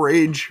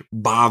outrage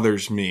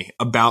bothers me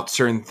about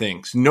certain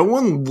things. No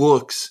one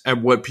looks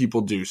at what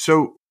people do.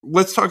 So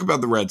let's talk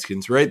about the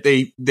Redskins, right?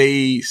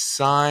 They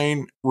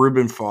sign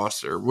Reuben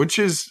Foster, which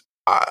is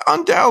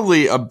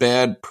undoubtedly a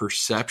bad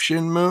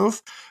perception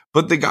move,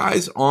 but the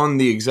guy's on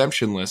the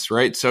exemption list,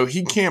 right? So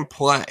he can't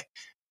play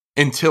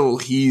until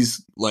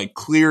he's like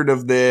cleared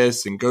of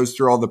this and goes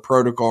through all the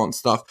protocol and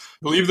stuff.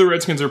 I believe the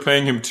Redskins are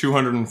paying him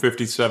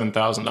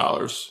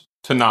 $257,000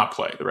 to not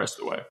play the rest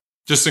of the way,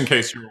 just in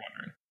case you were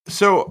wondering.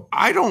 So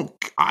I don't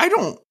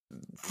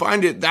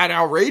find it that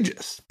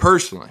outrageous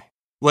personally.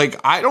 Like,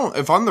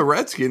 if I'm the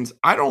Redskins,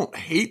 I don't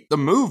hate the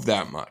move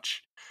that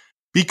much.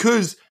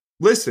 Because,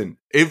 listen,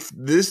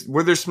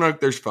 where there's smoke,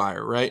 there's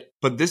fire, right?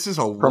 But this is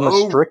From a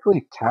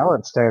strictly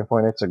talent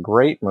standpoint, it's a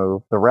great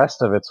move. The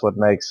rest of it's what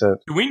makes it.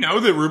 Do we know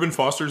that Reuben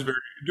Foster's do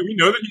we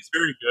know that he's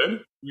very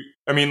good?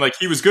 I mean, like,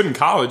 he was good in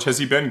college. Has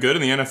he been good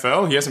in the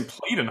NFL? He hasn't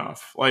played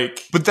enough.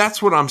 Like, but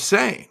that's what I'm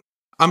saying.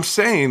 I'm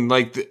saying,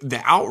 like,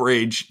 the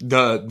outrage,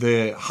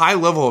 the high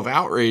level of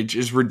outrage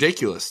is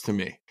ridiculous to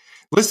me.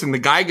 Listen, the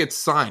guy gets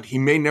signed. He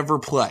may never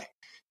play.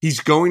 He's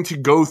going to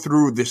go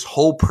through this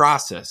whole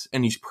process,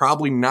 and he's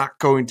probably not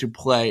going to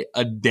play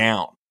a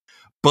down.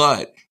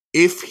 But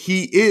if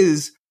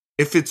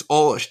it's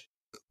all,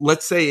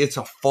 let's say it's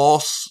a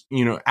false,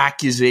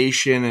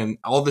 accusation and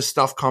all this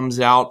stuff comes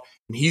out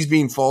and he's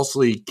being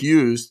falsely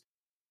accused,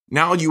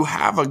 now you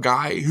have a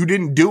guy who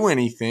didn't do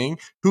anything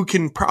who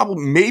can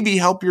probably maybe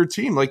help your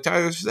team. Like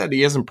Tyler said,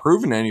 he hasn't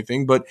proven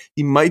anything, but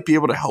he might be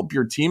able to help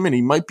your team, and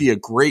he might be a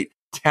great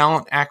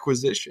talent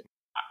acquisition.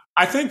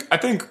 I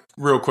think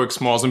real quick,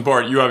 Smalls, and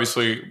Bart, you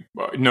obviously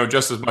know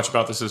just as much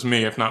about this as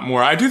me, if not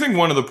more. I do think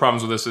one of the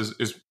problems with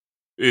this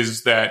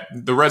is that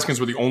the Redskins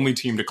were the only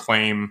team to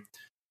claim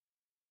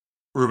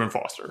Reuben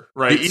Foster,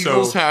 right? The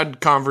Eagles had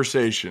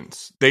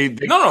conversations.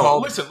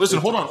 Listen,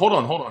 hold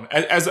on.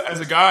 As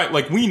a guy,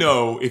 like, we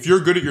know if you're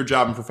good at your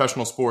job in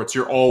professional sports,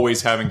 you're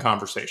always having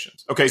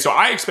conversations. Okay, so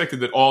I expected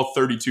that all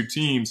 32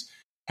 teams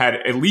had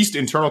at least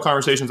internal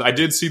conversations. I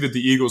did see that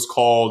the Eagles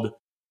called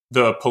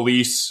the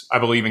police, I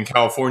believe, in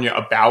California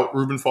about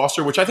Reuben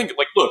Foster, which I think,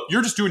 like, look,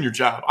 you're just doing your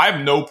job. I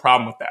have no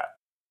problem with that.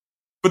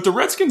 But the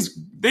Redskins,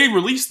 they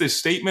released this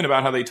statement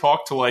about how they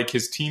talked to, like,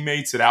 his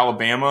teammates at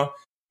Alabama.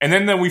 And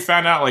then we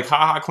found out, like,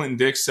 Clinton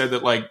Dix said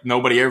that, like,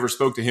 nobody ever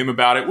spoke to him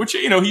about it, which,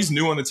 he's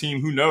new on the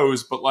team. Who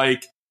knows? But,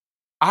 like,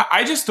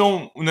 I just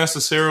don't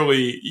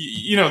necessarily,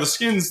 the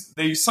Skins,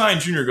 they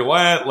signed Junior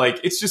Galette. Like,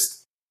 it's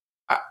just,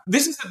 they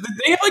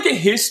have like a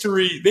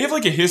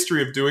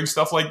history of doing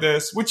stuff like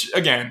this, which,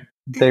 again,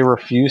 they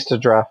refused to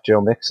draft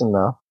Joe Mixon,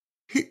 though.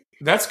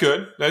 That's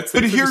good.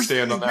 Here's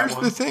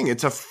the thing.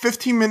 It's a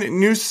 15-minute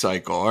news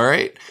cycle, all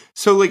right?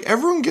 So, like,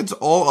 everyone gets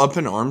all up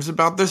in arms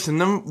about this, and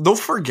then they'll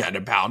forget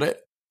about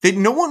it.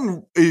 No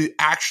one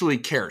actually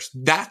cares.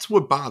 That's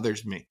what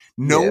bothers me.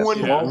 No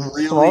one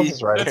really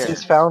cares. Right. If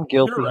he's found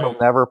guilty, he'll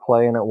never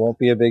play, and it won't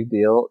be a big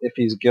deal. If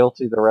he's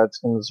guilty, the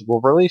Redskins will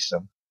release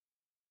him.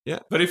 Yeah,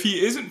 but if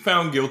he isn't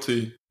found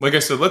guilty, like I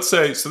said, let's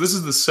say, so this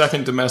is the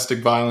second domestic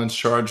violence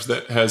charge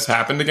that has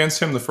happened against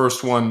him. The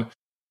first one,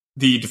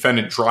 the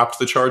defendant dropped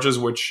the charges,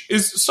 which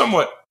is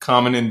somewhat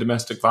common in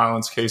domestic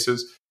violence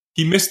cases.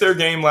 He missed their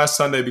game last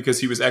Sunday because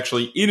he was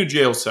actually in a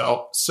jail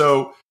cell.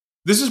 So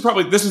this is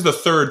the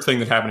third thing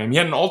that happened to him. He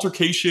had an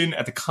altercation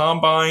at the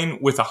combine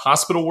with a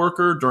hospital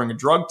worker during a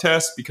drug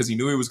test because he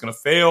knew he was going to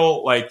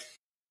fail. Like,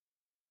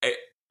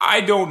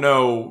 I don't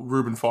know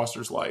Reuben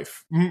Foster's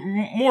life.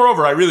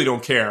 Moreover, I really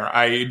don't care.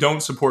 I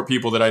don't support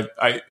people that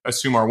I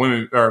assume are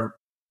women or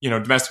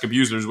domestic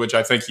abusers, which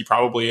I think he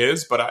probably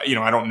is. But I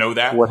don't know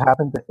that. What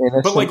happened to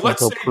innocent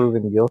let's until say,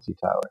 proven guilty,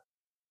 Tyler?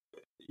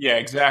 Yeah,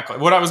 exactly.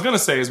 What I was going to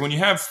say is when you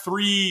have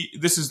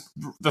this is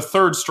the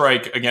third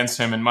strike against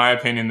him, in my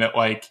opinion, that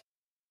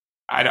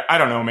I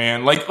don't know,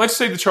 man. Like, let's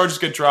say the charges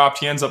get dropped.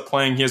 He ends up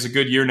playing. He has a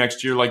good year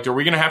next year. Like, are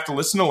we going to have to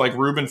listen to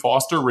Reuben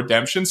Foster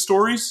redemption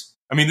stories?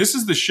 I mean, this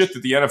is the shit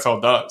that the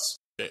NFL does.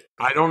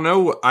 I don't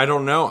know.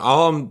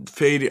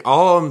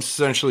 All I'm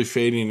essentially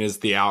fading is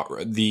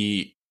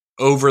the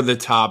over the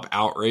top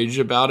outrage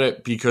about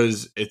it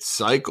because it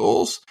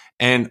cycles.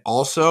 And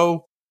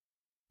also,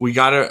 we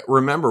got to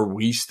remember,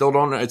 we still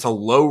don't know. It's a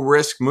low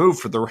risk move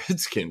for the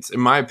Redskins,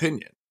 in my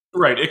opinion.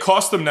 Right. It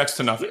cost them next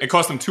to nothing. It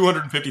cost them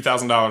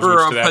 $250,000 for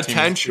which a to that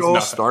potential team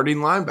is starting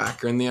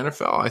linebacker in the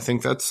NFL. I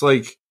think that's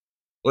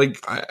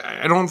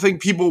I don't think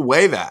people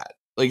weigh that.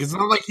 Like, it's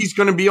not like he's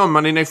going to be on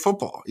Monday Night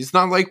Football. It's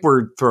not like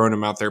we're throwing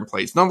him out there and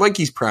play. It's not like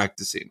he's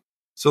practicing.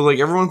 So,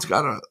 everyone's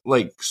got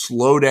to,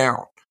 slow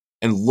down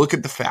and look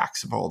at the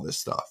facts of all this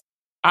stuff.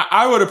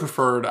 I would have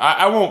preferred,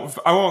 I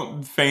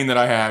won't feign that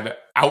I had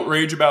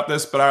outrage about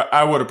this, but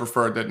I would have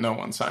preferred that no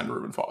one signed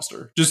Reuben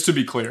Foster. Just to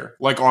be clear,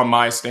 on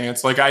my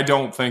stance, I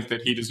don't think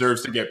that he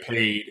deserves to get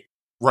paid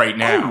right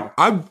now.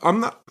 I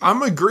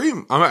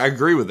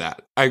agree with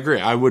that. I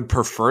agree. I would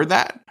prefer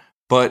that.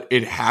 But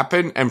it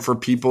happened, and for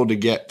people to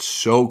get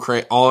so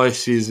crazy, all I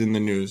see is in the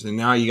news, and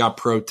now you got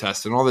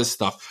protests and all this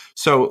stuff.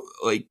 So,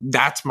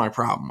 that's my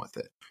problem with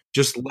it.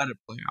 Just let it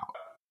play out.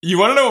 You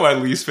want to know what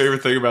my least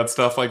favorite thing about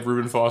stuff like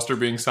Reuben Foster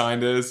being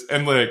signed is?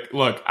 And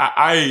look,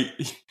 I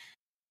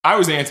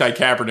was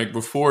anti-Kaepernick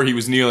before he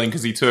was kneeling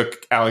because he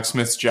took Alex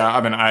Smith's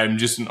job, and I'm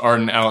just an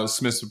ardent Alex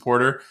Smith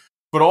supporter.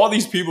 But all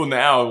these people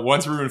now,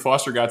 once Reuben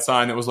Foster got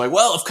signed, it was like,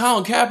 well, if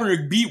Colin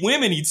Kaepernick beat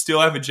women, he'd still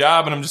have a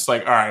job. And I'm just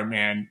like, all right,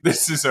 man,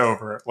 this is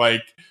over.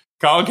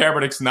 Colin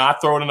Kaepernick's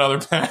not throwing another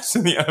pass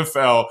in the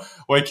NFL.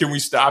 Can we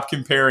stop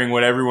comparing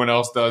what everyone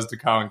else does to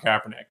Colin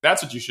Kaepernick?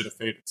 That's what you should have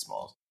faded,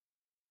 Smalls.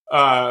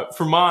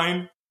 For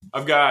mine,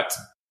 I've got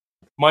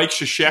Mike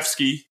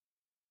Krzyzewski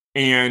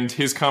and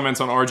his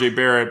comments on RJ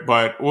Barrett,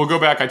 but we'll go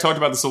back. I talked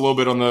about this a little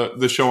bit on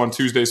the show on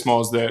Tuesday,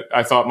 Smalls, that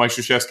I thought Mike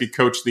Krzyzewski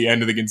coached the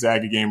end of the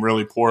Gonzaga game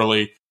really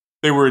poorly.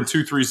 They were in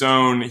 2-3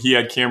 zone. He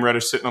had Cam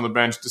Reddish sitting on the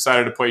bench,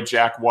 decided to play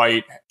Jack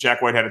White.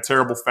 Jack White had a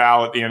terrible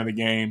foul at the end of the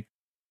game,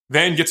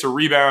 then gets a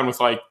rebound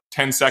with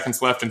 10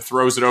 seconds left and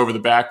throws it over the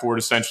backboard,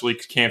 essentially.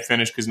 Can't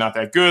finish because not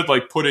that good.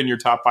 Put in your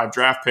top 5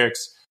 draft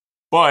picks.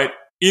 But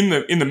in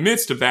the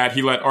midst of that,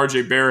 he let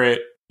RJ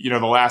Barrett, the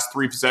last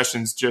 3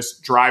 possessions,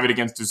 just drive it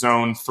against his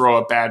zone, throw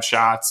up bad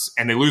shots,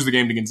 and they lose the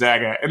game to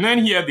Gonzaga. And then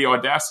he had the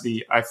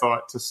audacity, I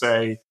thought, to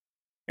say,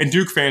 and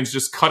Duke fans,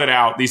 just cut it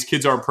out. These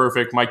kids aren't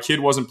perfect. My kid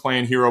wasn't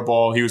playing hero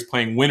ball. He was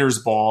playing winner's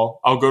ball.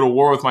 I'll go to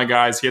war with my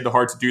guys. He had the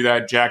heart to do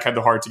that. Jack had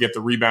the heart to get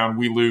the rebound.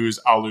 We lose.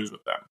 I'll lose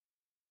with them.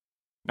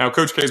 Now,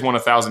 Coach K's won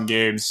 1,000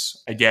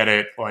 games. I get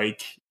it.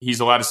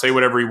 He's allowed to say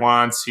whatever he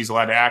wants. He's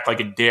allowed to act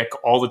like a dick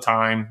all the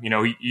time.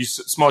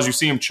 Smalls, you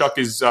see him chuck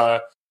his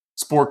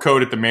sport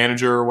coat at the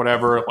manager or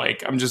whatever.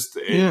 I'm just,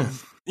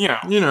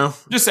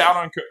 just out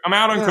on. I'm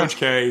out on Coach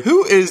K.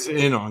 Who is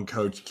in on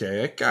Coach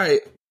K? That guy.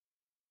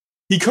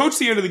 He coached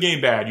the end of the game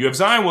bad. You have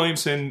Zion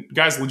Williamson,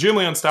 guys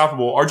legitimately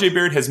unstoppable. RJ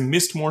Barrett has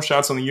missed more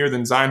shots on the year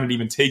than Zion had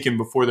even taken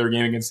before their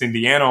game against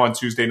Indiana on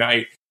Tuesday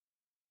night.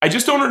 I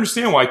just don't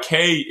understand why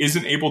K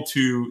isn't able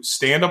to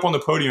stand up on the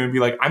podium and be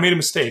like, I made a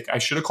mistake. I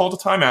should have called a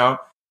timeout.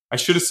 I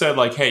should have said,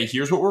 hey,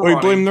 here's what we're running.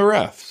 He blamed the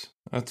refs.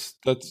 That's.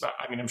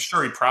 I mean, I'm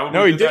sure he probably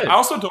no, he did. That. I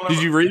also don't.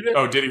 Did you read it?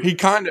 Oh, did he?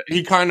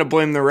 He kind of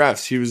blamed the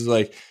refs. He was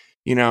like,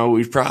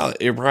 it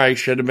probably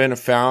should have been a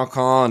foul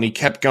call, and he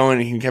kept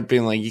going. And he kept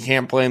being like, you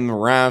can't blame the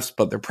refs,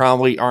 but they're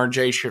probably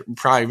RJ should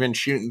probably been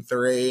shooting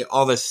 3,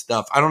 all this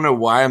stuff. I don't know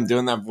why I'm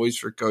doing that voice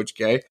for Coach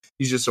K.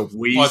 He's just a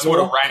weasel.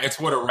 Well, it's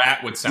what a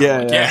rat would sound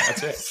like. Yeah,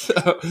 that's it.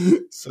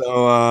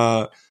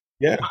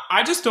 Yeah.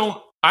 I just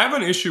don't. I have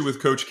an issue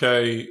with Coach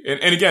K,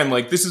 and again,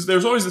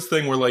 there's always this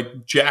thing where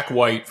Jack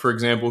White, for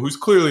example, who's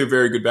clearly a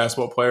very good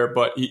basketball player,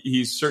 but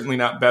he's certainly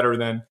not better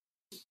than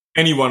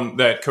anyone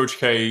that Coach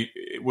K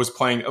was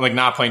playing,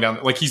 not playing down.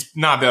 He's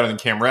not better than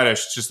Cam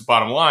Reddish. It's just the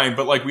bottom line.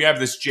 But we have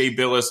this Jay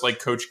Billis,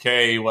 Coach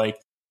K,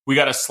 we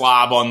got a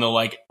slob on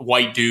the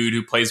white dude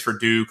who plays for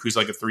Duke, who's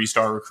a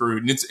 3-star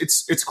recruit, and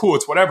it's cool,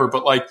 it's whatever.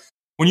 But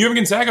when you have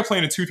Gonzaga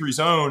playing a 2-3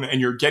 zone and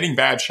you're getting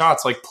bad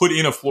shots, put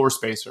in a floor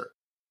spacer,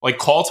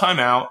 call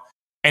timeout.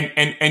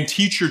 And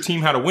teach your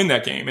team how to win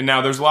that game. And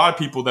now there's a lot of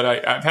people that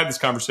I've had this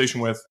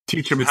conversation with.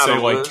 Teach them how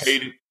to lose.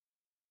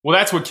 Well,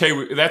 that's what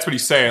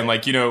he's saying.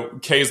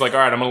 K's all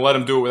right, I'm going to let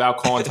him do it without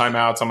calling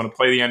timeouts. I'm going to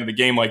play the end of the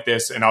game like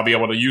this, and I'll be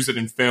able to use it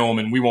in film,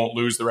 and we won't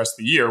lose the rest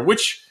of the year.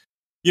 Which,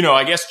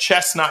 I guess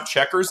chess, not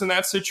checkers in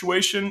that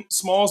situation,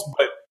 Smalls.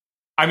 But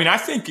I mean, I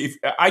think if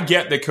I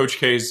get that Coach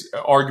K is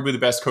arguably the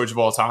best coach of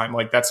all time,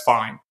 like that's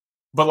fine.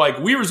 But like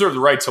we reserve the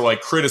right to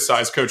like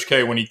criticize Coach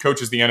K when he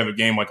coaches the end of a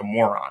game like a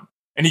moron.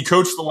 And he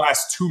coached the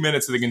last 2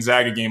 minutes of the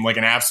Gonzaga game like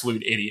an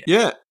absolute idiot.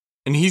 Yeah.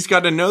 And he's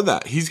got to know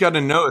that. He's got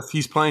to know if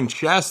he's playing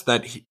chess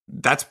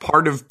that's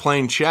part of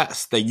playing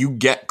chess, that you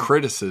get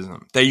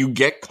criticism, that you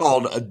get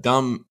called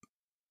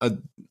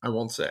I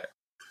won't say it.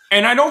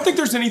 And I don't think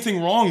there's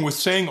anything wrong with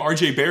saying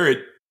RJ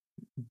Barrett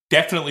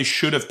definitely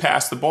should have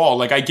passed the ball.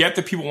 Like I get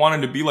that people want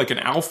him to be like an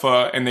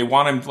alpha and they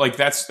want him like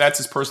that's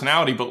his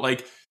personality. But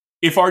like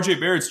if RJ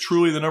Barrett's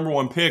truly the number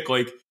one pick,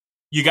 like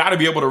you got to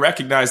be able to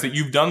recognize that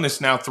you've done this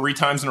now 3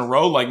 times in a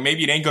row. Like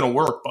maybe it ain't going to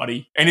work,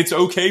 buddy. And it's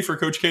okay for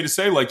Coach K to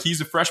say like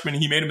he's a freshman,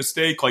 he made a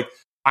mistake. Like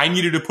I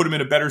needed to put him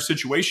in a better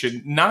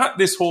situation. Not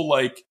this whole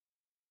like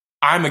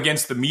I'm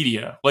against the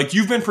media. Like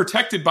you've been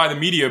protected by the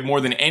media more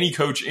than any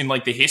coach in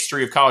like the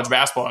history of college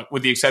basketball,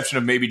 with the exception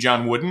of maybe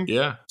John Wooden.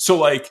 Yeah. So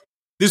like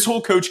this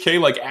whole Coach K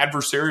like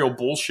adversarial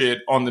bullshit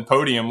on the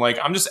podium, like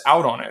I'm just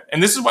out on it.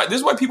 And this is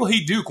why people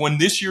hate Duke. When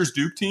this year's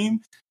Duke team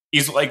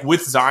is like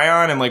with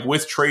Zion and like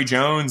with Trey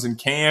Jones and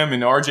Cam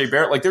and RJ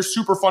Barrett, like they're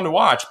super fun to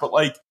watch. But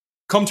like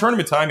come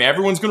tournament time,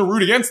 everyone's going to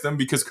root against them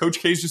because Coach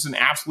K is just an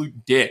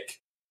absolute dick.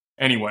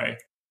 Anyway,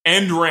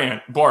 end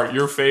rant. Bart,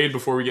 your fade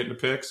before we get into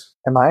picks.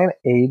 Am I an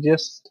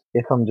ageist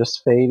if I'm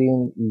just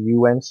fading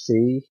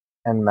UNC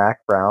and Mac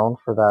Brown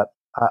for that?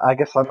 I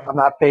guess I'm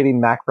not fading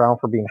Mac Brown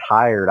for being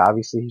hired.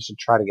 Obviously, he should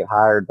try to get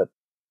hired, but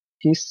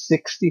he's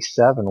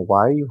 67. Why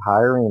are you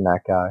hiring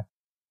that guy?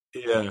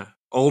 Yeah.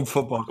 Old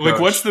football coach.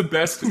 Like, what's the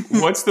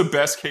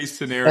best case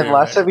scenario?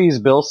 Unless if he's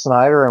Bill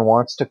Snyder and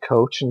wants to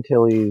coach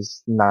until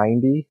he's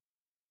 90.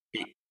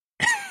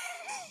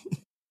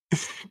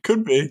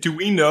 Could be. Do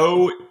we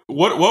know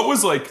what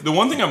was like the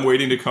one thing I'm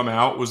waiting to come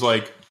out was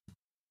like,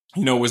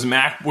 you know, was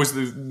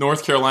the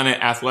North Carolina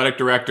athletic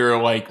director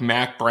like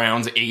Mac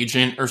Brown's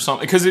agent or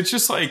something? Because it's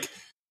just like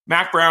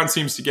Mac Brown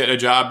seems to get a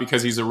job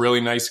because he's a really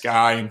nice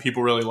guy and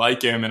people really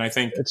like him. And I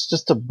think it's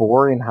just a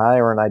boring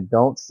hire, and I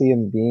don't see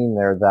him being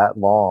there that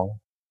long.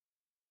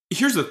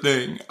 Here's the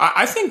thing.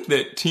 I think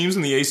that teams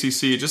in the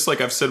ACC, just like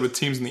I've said with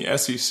teams in the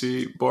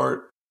SEC,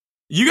 Bart,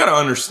 you got to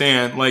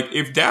understand, like,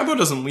 if Dabo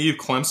doesn't leave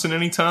Clemson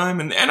anytime,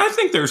 and I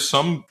think there's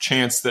some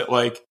chance that,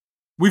 like,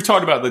 we've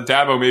talked about that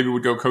Dabo maybe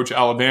would go coach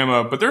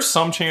Alabama, but there's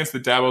some chance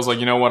that Dabo's like,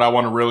 you know what, I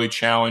want to really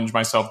challenge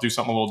myself, do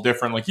something a little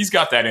different. Like, he's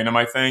got that in him,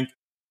 I think.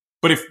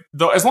 But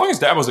as long as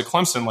Dabo's at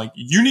Clemson, like,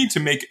 you need to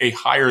make a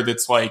hire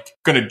that's, like,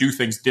 going to do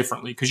things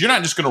differently, because you're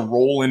not just going to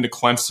roll into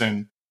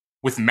Clemson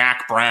with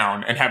Mac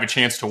Brown and have a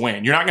chance to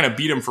win. You're not going to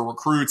beat him for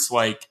recruits.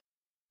 Like,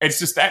 it's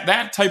just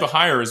that type of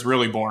hire is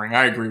really boring.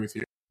 I agree with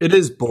you. It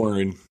is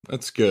boring.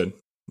 That's good.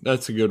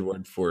 That's a good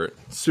word for it.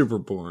 Super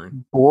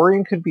boring.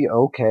 Boring could be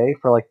okay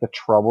for like the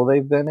trouble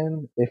they've been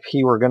in if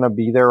he were going to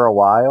be there a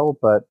while,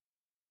 but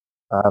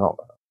I don't know.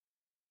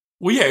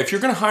 Well, yeah, if you're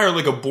going to hire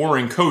like a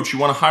boring coach, you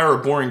want to hire a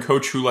boring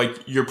coach who like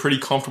you're pretty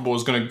comfortable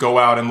is going to go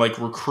out and like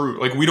recruit.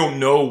 Like we don't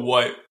know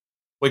what,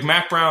 like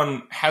Mac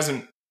Brown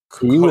hasn't.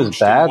 He was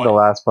bad the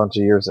last bunch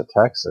of years at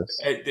Texas.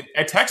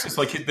 At Texas,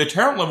 like the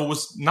talent level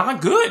was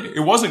not good. It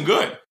wasn't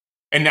good.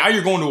 And now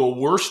you're going to a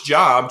worse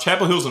job.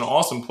 Chapel Hill's an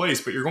awesome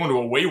place, but you're going to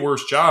a way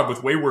worse job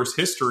with way worse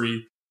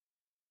history.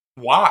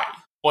 Why?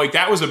 Like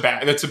that's a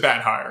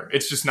bad hire.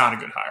 It's just not a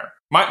good hire.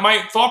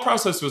 My thought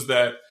process was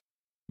that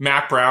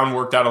Mac Brown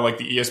worked out of like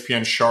the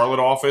ESPN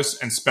Charlotte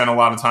office and spent a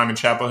lot of time in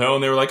Chapel Hill.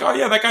 And they were like, oh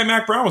yeah, that guy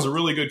Mac Brown was a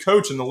really good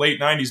coach in the late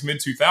 90s, mid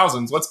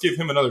 2000s. Let's give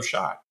him another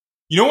shot.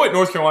 You know what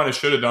North Carolina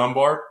should have done,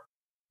 Bart?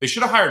 They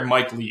should have hired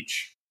Mike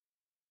Leach.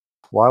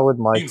 Why would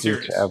Mike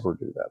Leach ever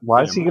do that?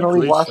 Why is he going to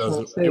leave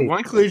Washington State?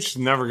 Mike Leach is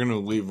never going to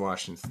leave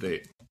Washington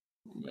State.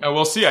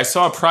 We'll see. I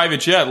saw a private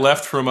jet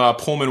left from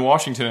Pullman,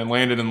 Washington, and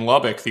landed in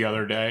Lubbock the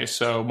other day.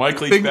 So Mike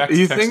Leach back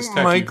to Texas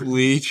Tech.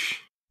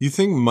 You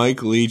think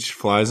Mike Leach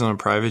flies on a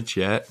private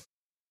jet?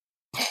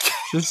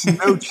 Just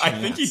no chance. I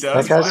think he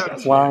does. That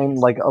guy's flying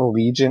like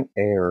Allegiant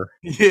Air.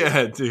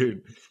 Yeah,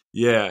 dude.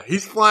 Yeah,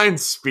 he's flying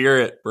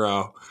Spirit,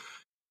 bro.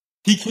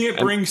 He can't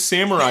bring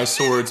samurai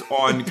swords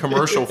on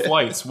commercial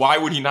flights. Why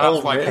would he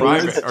not fly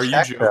private? Are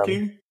you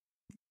joking?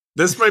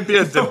 This might be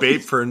a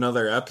debate for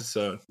another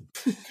episode.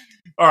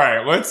 All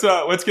right, let's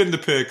get into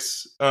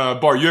picks.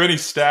 Bart, you have any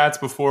stats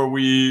before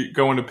we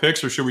go into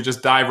picks, or should we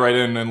just dive right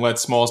in and let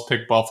Smalls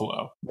pick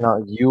Buffalo?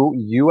 No,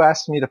 you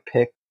asked me to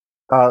pick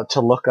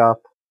to look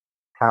up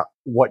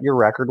what your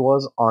record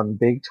was on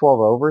Big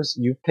 12 overs.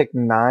 You've picked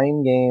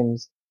 9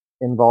 games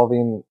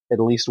involving at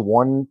least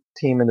one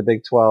team in the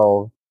Big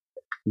 12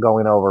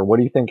 going over. What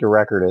do you think your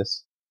record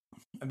is?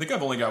 I think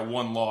I've only got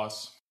one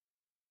loss.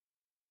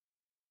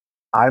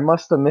 I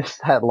must have missed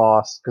that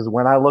loss because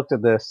when I looked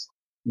at this,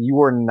 you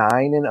were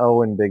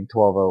 9-0 in Big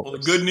 12 overs. Well,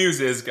 the good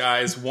news is,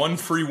 guys, one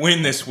free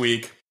win this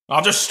week.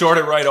 I'll just start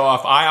it right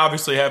off. I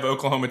obviously have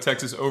Oklahoma,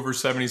 Texas over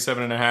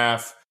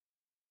 77.5.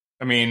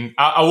 I mean,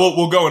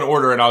 we'll go in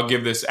order, and I'll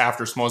give this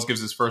after Smalls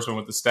gives his first one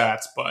with the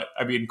stats. But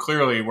I mean,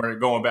 clearly we're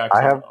going back.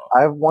 I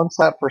have one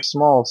stat for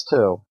Smalls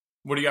too.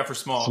 What do you got for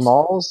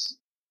Smalls?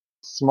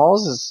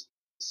 Smalls is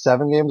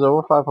 7 games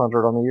over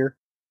 500 on the year.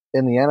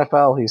 in the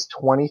NFL, he's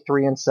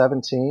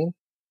 23-17.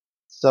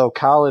 So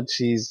college,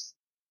 he's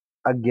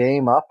a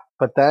game up.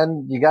 But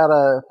then you got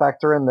to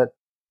factor in that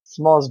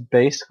Smalls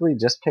basically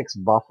just picks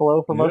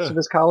Buffalo for most of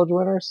his college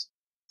winners.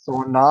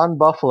 So in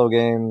non-Buffalo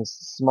games,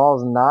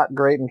 Smalls not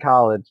great in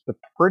college, but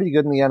pretty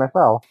good in the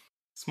NFL.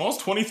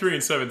 Smalls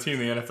 23-17 in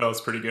the NFL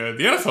is pretty good.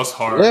 The NFL's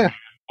hard. Yeah.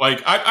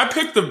 Like, I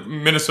picked the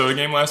Minnesota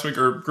game last week,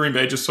 or Green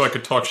Bay, just so I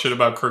could talk shit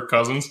about Kirk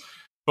Cousins.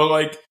 But,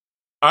 like,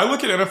 I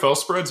look at NFL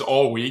spreads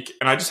all week,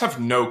 and I just have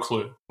no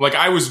clue. Like,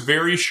 I was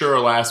very sure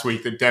last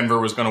week that Denver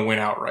was going to win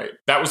outright.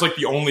 That was, like,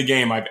 the only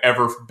game I've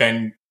ever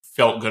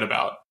felt good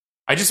about.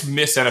 I just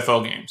miss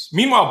NFL games.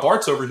 Meanwhile,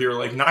 Bart's over here,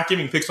 like, not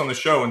giving picks on the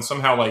show and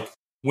somehow, like,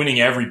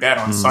 winning every bet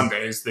on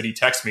Sundays that he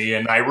texts me,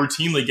 and I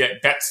routinely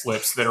get bet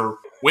slips that are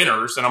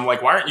winners, and I'm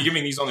like, why aren't you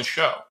giving these on the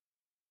show?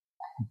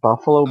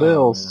 Buffalo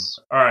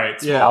Bills. All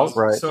right. Yeah,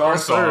 outright. So I'll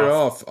start it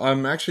off.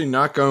 I'm actually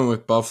not going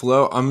with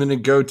Buffalo. I'm going to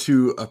go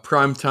to a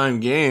primetime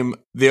game,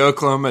 the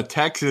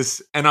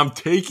Oklahoma-Texas, and I'm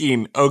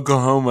taking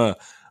Oklahoma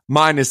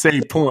minus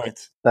 8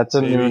 points. That's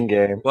a noon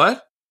game.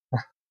 What?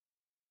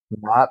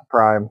 Not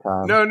prime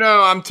time.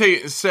 No, I'm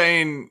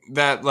saying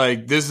that,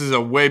 like, this is a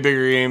way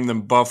bigger game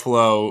than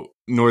Buffalo,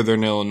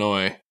 Northern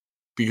Illinois,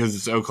 because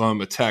it's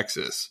Oklahoma,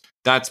 Texas.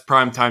 That's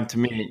prime time to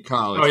me in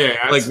college. Oh,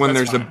 yeah. Like, when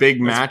there's fine. a big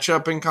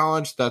matchup in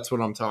college, that's what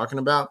I'm talking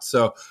about.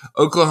 So,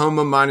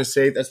 Oklahoma minus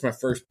 8, that's my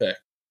first pick.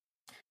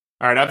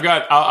 All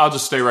right, I'll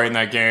just stay right in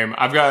that game.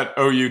 I've got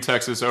OU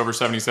Texas over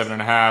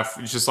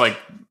 77.5. It's just like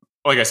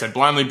I said,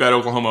 blindly bet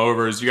Oklahoma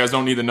overs. You guys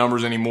don't need the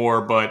numbers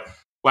anymore, but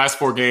last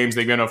 4 games,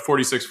 they've been a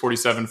 46,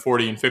 47,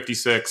 40, and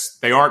 56.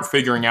 They aren't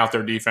figuring out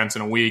their defense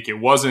in a week.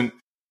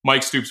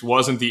 Mike Stoops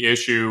wasn't the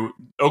issue.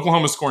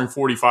 Oklahoma's scoring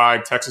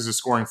 45. Texas is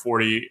scoring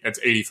 40. It's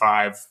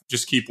 85.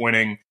 Just keep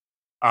winning.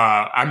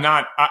 I'm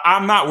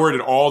not worried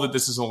at all that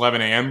this is an 11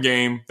 a.m.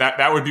 game.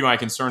 That would be my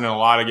concern in a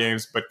lot of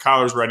games, but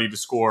Kyler's ready to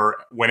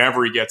score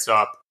whenever he gets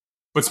up.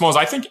 But Smalls,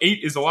 I think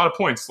 8 is a lot of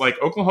points.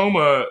 Like,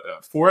 Oklahoma,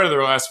 4 out of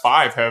their last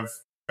 5 have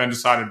been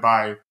decided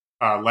by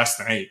less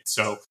than 8.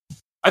 So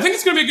I think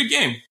it's going to be a good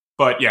game.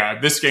 But yeah,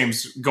 this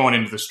game's going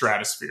into the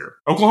stratosphere.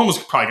 Oklahoma's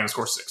probably going to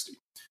score 60.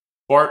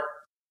 Bart?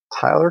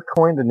 Tyler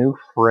coined a new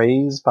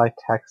phrase by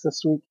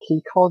Texas week.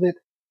 He called it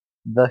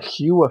the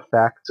Hugh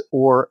effect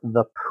or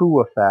the poo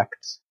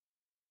effect.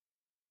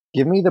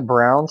 Give me the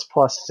Browns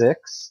plus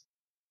 6.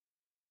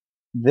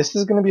 This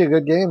is going to be a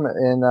good game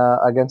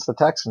against the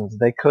Texans.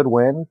 They could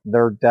win.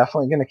 They're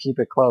definitely going to keep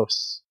it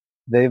close.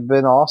 They've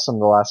been awesome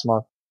the last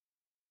month.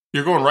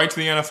 You're going right to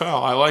the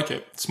NFL. I like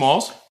it.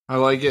 Smalls? I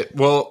like it.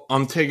 Well,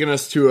 I'm taking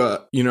us to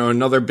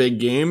another big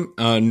game,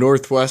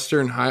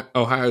 Northwestern,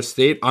 Ohio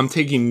State. I'm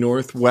taking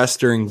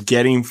Northwestern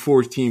getting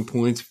 14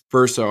 points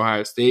versus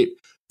Ohio State.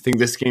 I think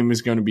this game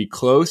is going to be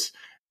close,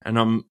 and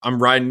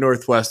I'm riding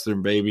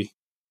Northwestern, baby.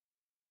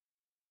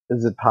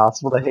 Is it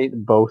possible to hate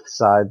both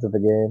sides of the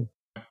game?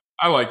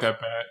 I like that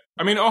bet.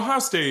 I mean, Ohio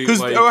State,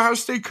 because Ohio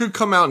State could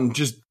come out and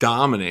just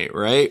dominate,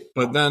 right?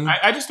 But then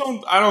I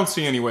don't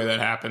see any way that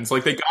happens.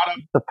 Like, they got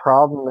to. The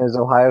problem is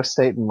Ohio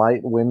State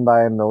might win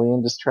by 1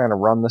 million, just trying to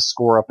run the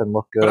score up and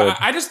look good. But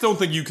I just don't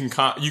think you can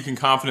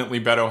confidently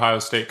bet Ohio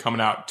State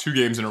coming out 2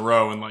 games in a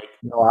row and like.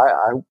 No,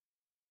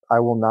 I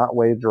will not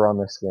wager on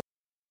this game.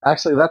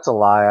 Actually, that's a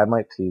lie. I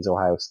might tease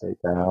Ohio State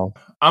now.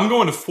 I'm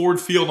going to Ford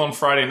Field on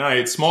Friday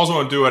night. Smalls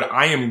won't do it.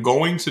 I am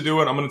going to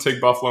do it. I'm going to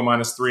take Buffalo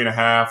minus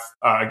 3.5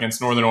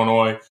 against Northern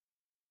Illinois.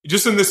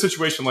 Just in this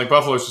situation, like,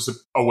 Buffalo is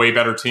just a way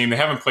better team. They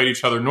haven't played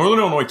each other. Northern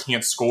Illinois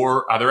can't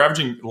score. They're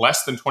averaging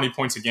less than 20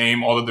 points a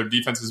game, although their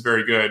defense is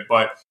very good.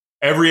 But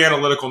every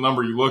analytical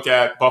number you look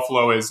at,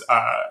 Buffalo is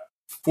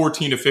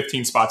 14 to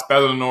 15 spots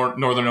better than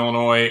Northern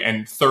Illinois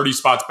and 30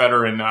 spots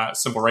better in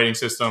simple rating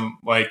system.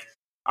 Like,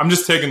 I'm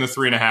just taking the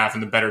 3.5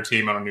 and the better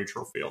team on a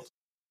neutral field.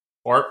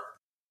 Or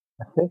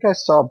I think I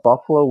saw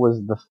Buffalo was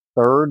the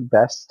 3rd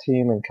best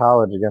team in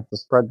college against the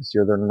spread this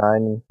year. They're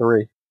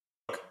 9-3.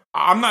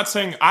 I'm not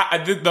saying I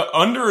did the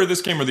under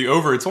this game or the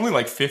over. It's only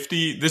like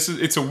 50.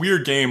 It's a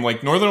weird game.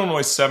 Like, Northern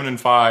Illinois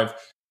 7-5.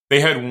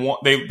 They had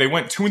they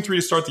went 2-3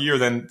 to start the year,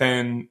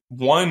 then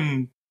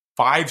won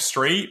 5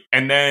 straight,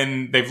 and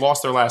then they've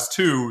lost their last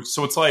 2.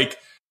 So it's like,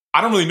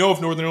 I don't really know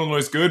if Northern Illinois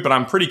is good, but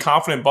I'm pretty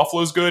confident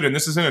Buffalo's good. And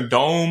this is in a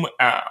dome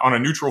on a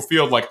neutral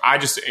field. Like,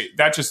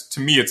 to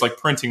me, it's like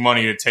printing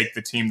money to take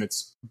the team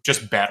that's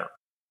just better.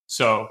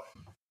 So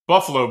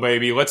Buffalo,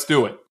 baby, let's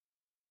do it.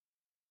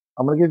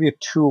 I'm going to give you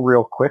 2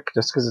 real quick,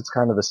 just because it's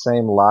kind of the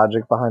same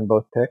logic behind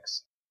both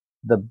picks.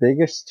 The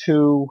biggest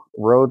 2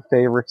 road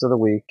favorites of the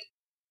week.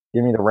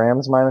 Give me the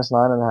Rams minus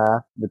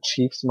 9.5, the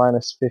Chiefs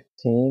minus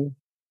 15.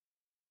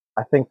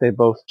 I think they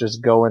both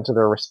just go into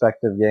their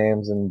respective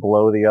games and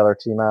blow the other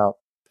team out.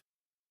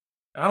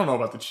 I don't know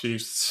about the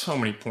Chiefs. So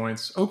many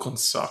points. Oakland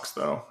sucks,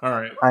 though. All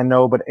right. I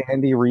know, but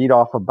Andy Reid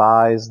off a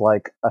bye is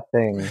like a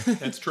thing.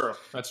 That's true.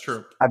 That's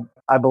true.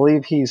 I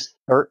believe he's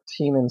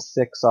 13-6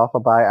 off a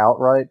bye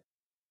outright.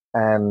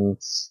 And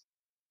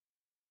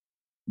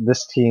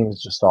this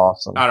team's just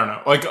awesome. I don't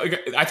know. Like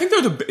I think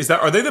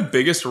are they the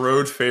biggest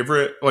road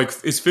favorite? Like,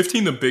 is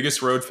 15 the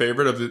biggest road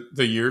favorite of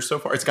the year so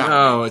far? It's got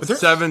no, it's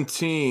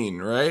 17,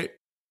 right?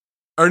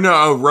 Or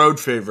no, road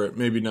favorite,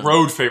 maybe not.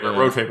 Road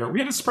favorite. We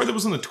had a spread that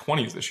was in the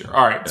 20s this year.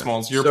 All right,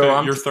 Smalls, your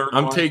third.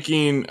 I'm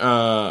taking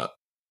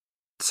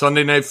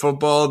Sunday Night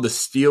Football, the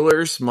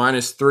Steelers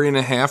minus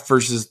 3.5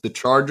 versus the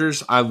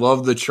Chargers. I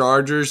love the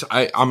Chargers.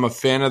 I'm a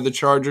fan of the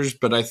Chargers,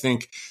 but I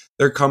think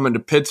they're coming to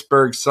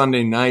Pittsburgh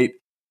Sunday night.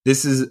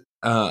 This is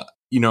a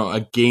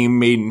game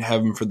made in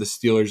heaven for the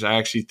Steelers. I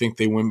actually think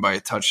they win by a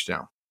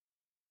touchdown.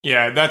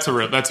 Yeah, that's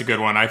a good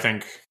one. I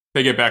think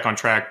they get back on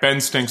track.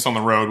 Ben stinks on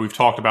the road. We've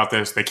talked about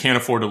this. They can't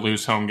afford to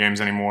lose home games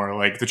anymore.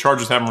 Like, the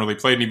Chargers haven't really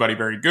played anybody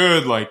very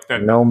good. Like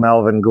that. No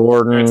Melvin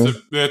Gordon.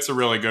 That's a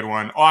really good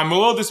one. Oh, I'm a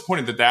little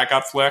disappointed that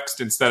got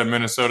flexed instead of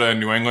Minnesota and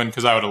New England,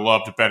 because I would have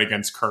loved to bet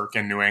against Kirk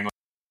in New England.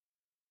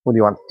 What do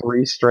you want?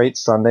 3 straight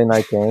Sunday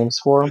night games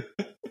for him?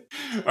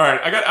 All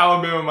right, I got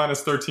Alabama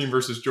minus 13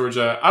 versus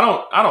Georgia. I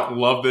don't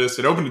love this.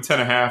 It opened at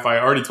 10.5. I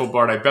already told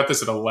Bart I bet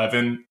this at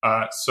 11.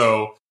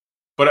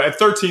 But at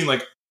 13,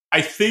 like,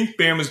 I think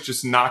Bama's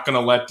just not going to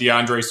let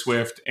DeAndre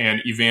Swift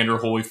and Evander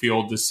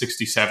Holyfield, the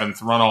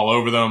 67th, run all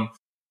over them.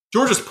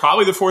 Georgia's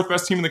probably the 4th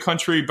best team in the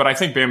country, but I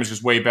think Bama's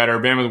just way better.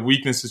 Bama's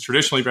weakness has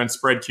traditionally been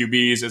spread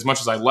QBs. As much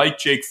as I like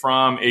Jake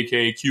Fromm,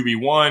 a.k.a.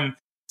 QB1,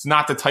 it's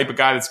not the type of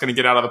guy that's going to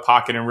get out of the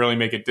pocket and really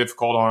make it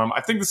difficult on him. I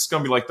think this is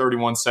going to be like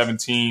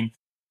 31-17.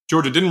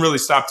 Georgia didn't really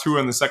stop Tua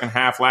in the second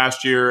half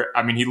last year.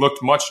 I mean, he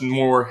looked much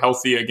more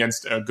healthy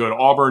against a good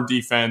Auburn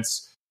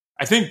defense.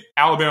 I think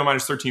Alabama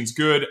minus 13 is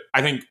good.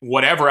 I think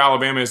whatever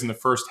Alabama is in the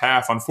first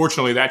half,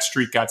 unfortunately, that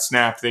streak got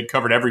snapped. They'd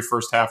covered every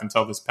first half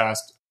until this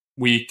past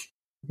week.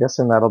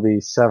 Guessing that'll be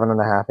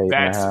 7.5,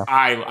 8.5.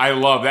 I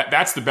love that.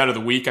 That's the bet of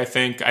the week, I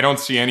think. I don't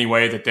see any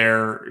way that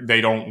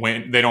they don't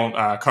win. They don't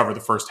cover the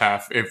first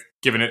half. If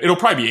given it'll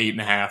probably be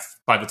 8.5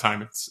 by the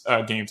time it's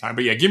game time.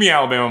 But yeah, give me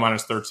Alabama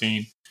minus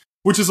 13,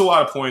 which is a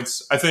lot of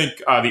points. I think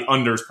the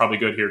under is probably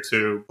good here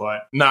too,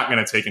 but not going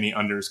to take any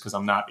unders because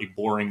I'm not a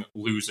boring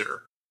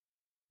loser.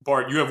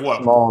 Bart, you have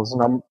what? Smalls,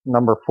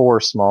 number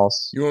 4,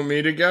 Smalls. You want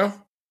me to go?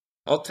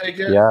 I'll take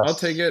it. Yes. I'll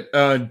take it.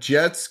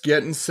 Jets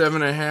getting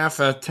 7.5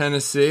 at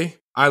Tennessee.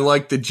 I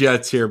like the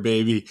Jets here,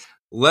 baby.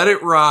 Let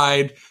it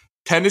ride.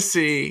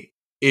 Tennessee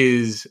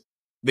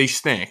they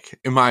stink,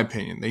 in my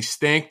opinion. They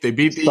stink. They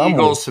beat the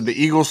Eagles, so the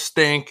Eagles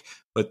stink,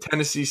 but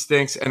Tennessee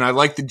stinks, and I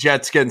like the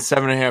Jets getting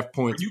 7.5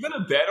 points. Are you going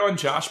to bet on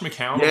Josh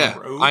McCown on the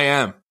road?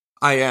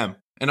 I am.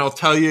 And I'll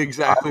tell you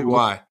exactly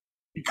why.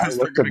 Because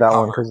I looked at that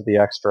one because of the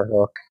extra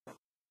hook.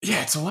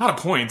 Yeah, it's a lot of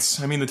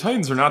points. I mean, the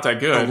Titans are not that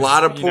good. A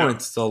lot of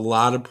points. It's a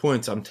lot of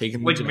points. I'm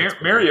taking the Jets.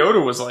 Mariota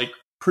was like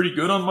pretty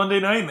good on Monday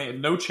night, and they had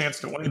no chance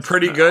to win.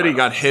 Pretty good. He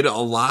got hit a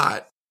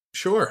lot.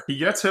 Sure. He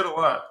gets hit a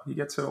lot.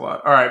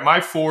 All right, my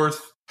 4th.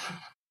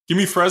 Give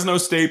me Fresno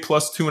State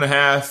plus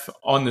 2.5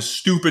 on the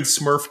stupid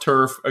Smurf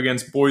turf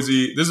against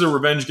Boise. This is a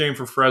revenge game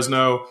for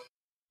Fresno.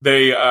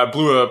 They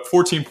blew a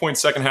 14-point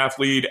second half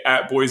lead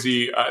at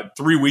Boise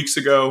 3 weeks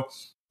ago.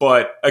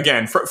 But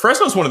again,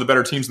 Fresno's one of the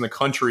better teams in the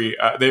country.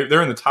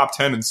 They're in the top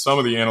 10 in some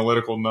of the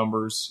analytical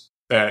numbers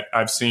that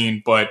I've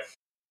seen. But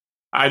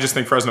I just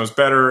think Fresno's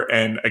better.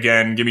 And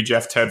again, give me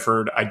Jeff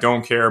Tedford. I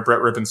don't care. Brett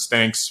Rippon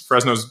stinks.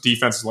 Fresno's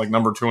defense is like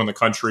number 2 in the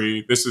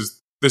country. This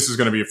is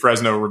going to be a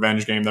Fresno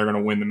revenge game. They're going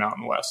to win the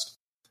Mountain West.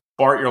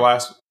 Bart, your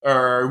last.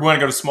 Or we want to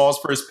go to Smalls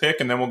for his pick,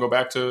 and then we'll go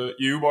back to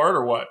you, Bart,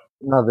 or what?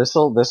 No,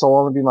 this'll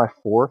only be my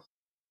 4th.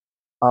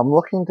 I'm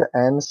looking to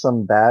end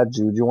some bad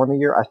juju on the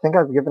year. I think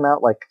I've given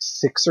out like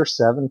 6 or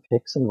 7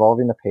 picks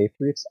involving the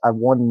Patriots. I've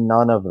won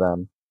none of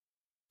them.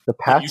 The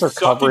Pats are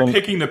covering. You suck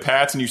at picking the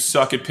Pats, and you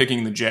suck at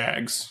picking the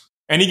Jags.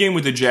 Any game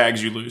with the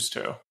Jags, you lose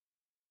to.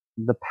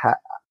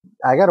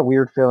 I got a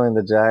weird feeling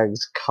the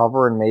Jags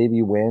cover and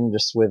maybe win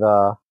just with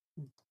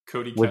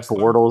Cody with Kessler.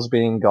 Bortles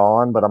being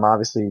gone, but I'm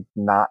obviously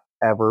not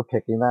ever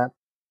picking that.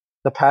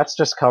 The Pats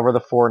just cover the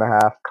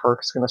 4.5.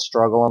 Kirk's going to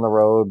struggle on the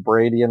road.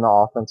 Brady and the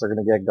offense are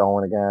going to get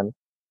going again.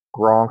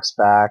 Gronk's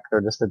back.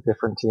 They're just a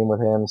different team with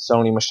him.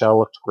 Sony Michel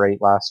looked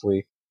great last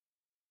week.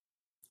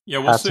 Yeah,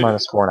 we'll Pats see.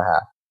 minus 4.5.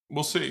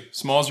 We'll see.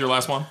 Smalls, your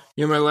last one?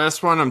 Yeah, my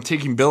last one, I'm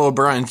taking Bill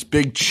O'Brien's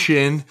big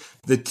chin.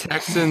 The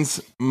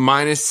Texans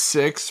minus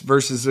 6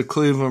 versus the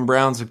Cleveland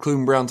Browns. The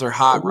Cleveland Browns are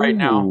hot right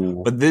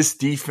now. But this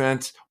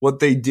defense, what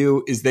they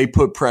do is they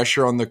put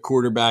pressure on the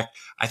quarterback.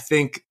 I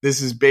think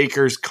this is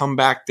Baker's come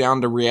back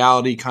down to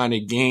reality kind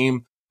of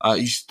game.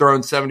 He's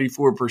thrown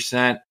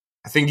 74%.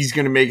 I think he's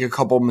going to make a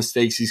couple of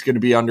mistakes. He's going to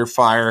be under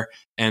fire.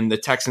 And the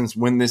Texans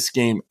win this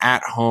game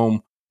at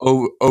home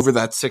over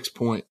that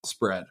 6-point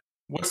spread.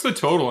 What's the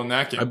total in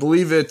that game? I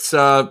believe it's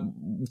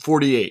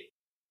 48.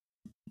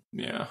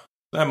 Yeah,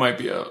 that might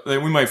be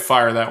we might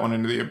fire that one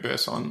into the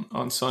abyss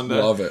on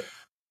Sunday. Love it.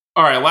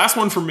 All right, last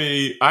one for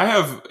me. I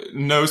have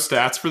no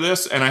stats for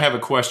this, and I have a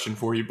question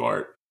for you,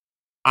 Bart.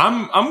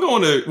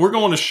 We're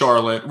going to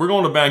Charlotte. We're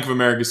going to Bank of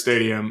America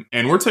Stadium,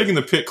 and we're taking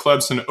the Pitt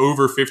Clemson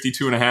over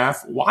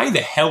 52.5. Why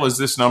the hell is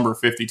this number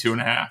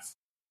 52.5?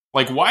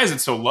 Like, why is it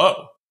so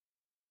low?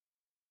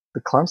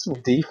 the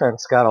Clemson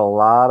defense got a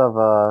lot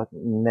of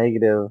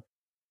negative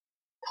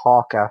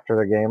talk after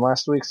their game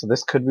last week, so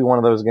this could be one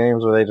of those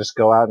games where they just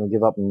go out and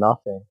give up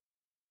nothing.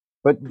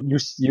 But you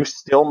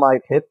still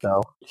might hit,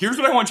 though. Here's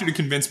what I want you to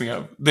convince me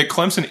of. That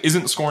Clemson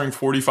isn't scoring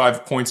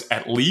 45 points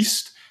at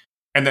least,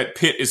 and that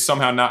Pitt is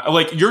somehow not.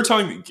 Like, you're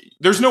telling me,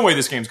 there's no way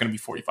this game's going to be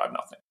 45-0.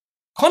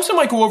 Clemson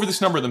might go over this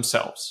number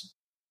themselves.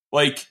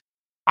 Like,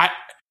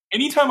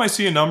 anytime I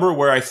see a number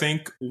where I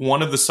think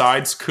one of the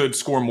sides could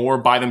score more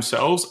by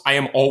themselves, I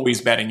am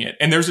always betting it.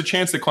 And there's a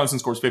chance that Clemson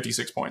scores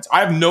 56 points. I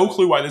have no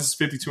clue why this is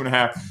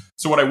 52.5.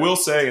 So what I will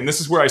say, and this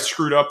is where I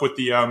screwed up with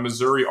the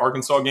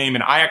Missouri-Arkansas game,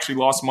 and I actually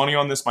lost money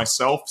on this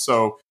myself,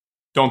 so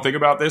don't think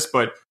about this,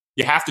 but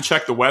you have to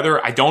check the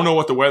weather. I don't know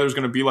what the weather is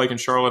going to be like in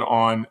Charlotte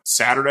on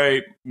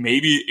Saturday.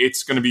 Maybe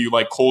it's going to be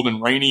like cold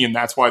and rainy, and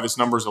that's why this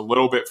number is a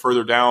little bit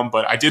further down.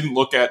 But I didn't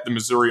look at the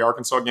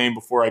Missouri-Arkansas game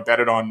before I bet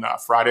it on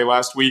Friday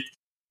last week.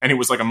 And it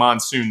was like a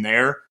monsoon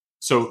there.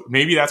 So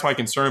maybe that's my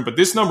concern. But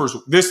this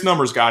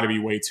number's got to be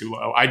way too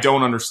low. I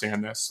don't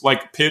understand this.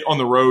 Like, Pitt on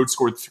the road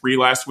scored 3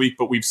 last week,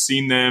 but we've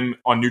seen them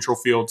on neutral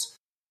fields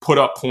put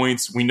up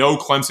points. We know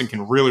Clemson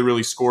can really,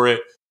 really score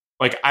it.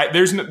 Like,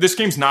 this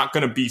game's not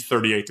going to be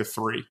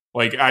 38-3.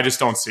 Like, I just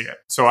don't see it.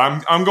 So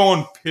I'm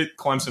going Pitt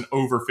Clemson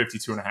over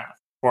 52.5.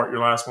 Bart, your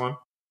last one.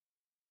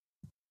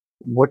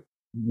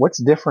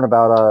 What's different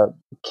about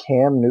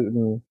Cam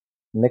Newton,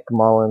 Nick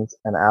Mullins,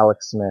 and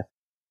Alex Smith?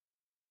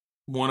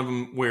 One of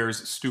them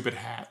wears stupid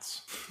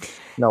hats.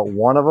 No,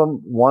 one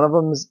of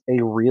them's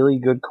a really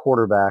good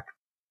quarterback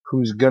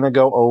who's gonna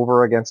go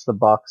over against the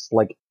Bucks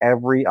like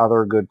every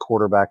other good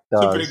quarterback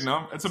does.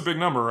 It's a big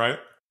number, right?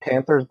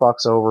 Panthers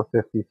Bucks over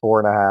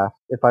 54.5.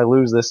 If I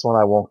lose this one,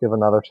 I won't give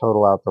another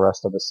total out the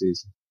rest of the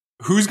season.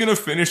 Who's going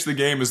to finish the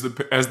game as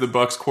the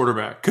Bucks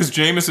quarterback? Because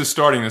Jameis is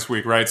starting this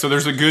week, right? So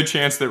there's a good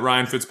chance that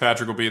Ryan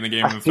Fitzpatrick will be in the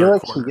game in the third quarter. I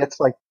feel like he gets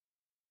like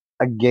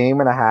a game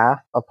and a half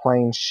of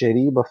playing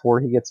shitty before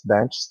he gets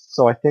benched.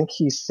 So I think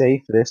he's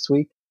safe this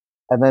week.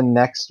 And then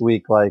next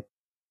week, like,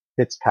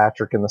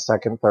 Fitzpatrick in the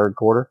second, third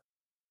quarter.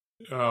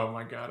 Oh,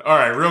 my God. All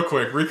right, real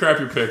quick. Recap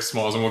your picks,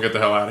 Smalls, and we'll get the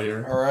hell out of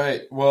here. All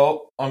right.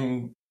 Well,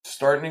 I'm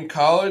starting in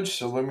college,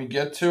 so let me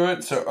get to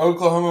it. So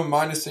Oklahoma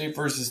 -8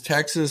 versus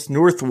Texas.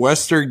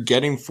 Northwestern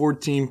getting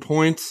 14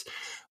 points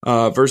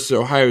versus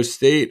Ohio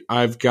State.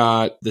 I've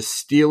got the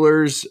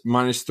Steelers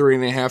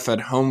 -3.5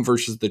 at home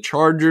versus the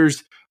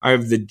Chargers. I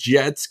have the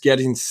Jets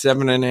getting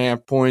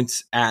 7.5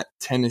 points at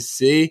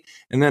Tennessee.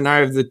 And then I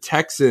have the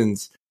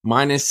Texans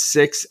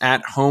 -6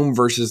 at home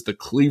versus the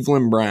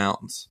Cleveland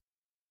Browns.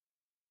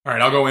 All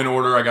right, I'll go in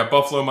order. I got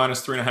Buffalo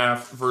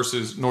 -3.5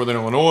 versus Northern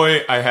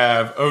Illinois. I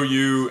have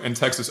OU and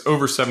Texas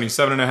over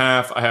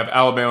 77.5. I have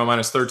Alabama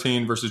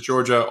 -13 versus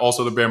Georgia.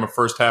 Also the Bama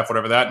first half,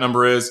 whatever that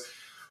number is.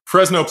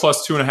 Fresno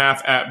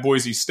 +2.5 at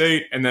Boise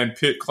State. And then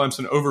Pitt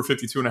Clemson over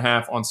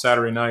 52.5 on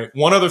Saturday night.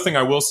 One other thing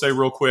I will say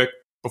real quick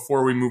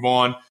before we move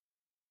on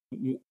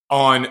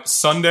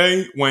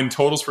Sunday, when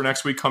totals for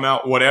next week come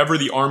out, whatever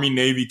the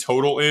Army-Navy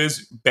total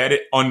is, bet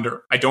it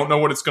under. I don't know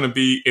what it's going to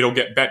be. It'll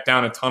get bet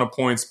down a ton of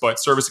points, but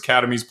service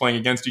academies playing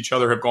against each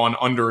other have gone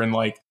under in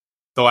like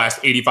the last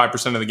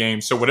 85% of the game.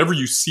 So whatever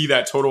you see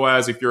that total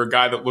as, if you're a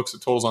guy that looks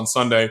at totals on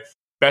Sunday,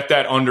 bet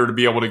that under to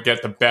be able to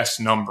get the best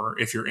number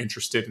if you're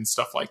interested in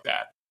stuff like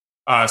that.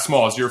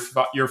 Smalls, you're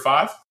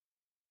 5?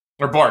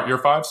 Or Bart, you're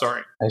 5?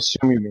 Sorry. I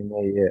assume you mean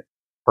me.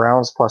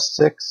 Browns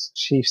 +6,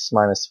 Chiefs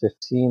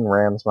 -15,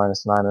 Rams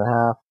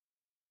 -9.5,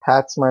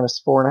 Pats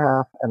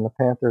 -4.5, and the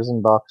Panthers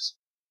and Bucks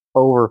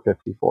over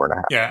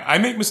 54.5. Yeah, I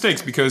make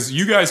mistakes because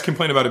you guys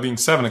complain about it being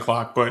 7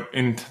 o'clock, but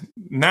in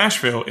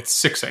Nashville, it's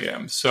 6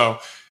 a.m. So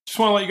just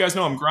want to let you guys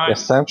know I'm grinding.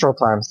 Yeah, Central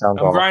Time sounds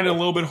I'm grinding a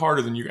little bit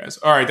harder than you guys.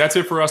 All right, that's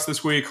it for us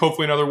this week.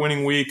 Hopefully another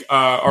winning week.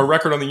 Our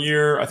record on the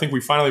year, I think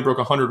we finally broke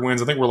 100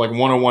 wins. I think we're like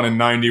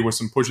 101-90 with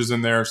some pushes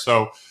in there.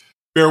 So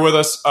bear with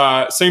us.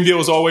 Same deal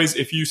as always.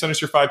 If you send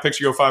us your 5 picks,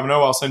 you go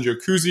 5-0. I'll send you a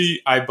koozie.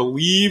 I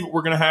believe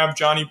we're going to have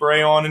Johnny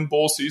Bray on in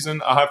bowl season.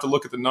 I'll have to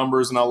look at the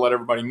numbers and I'll let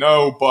everybody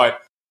know.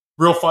 But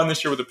real fun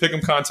this year with the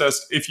Pick'em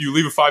contest. If you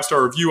leave a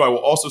 5-star review, I will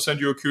also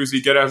send you a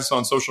koozie. Get at us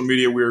on social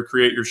media. We are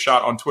Create Your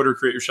Shot on Twitter,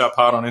 Create Your Shot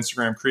Pod on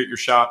Instagram, Create Your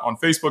Shot on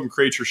Facebook, and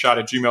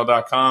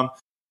createyourshot@gmail.com.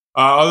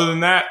 Other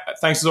than that,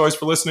 thanks as always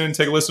for listening.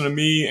 Take a listen to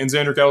me and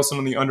Xander Gellison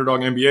on the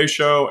Underdog NBA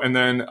show. And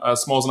then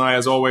Smalls and I,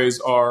 as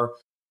always, are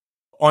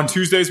on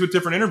Tuesdays with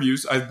different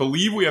interviews. I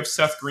believe we have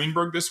Seth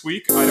Greenberg this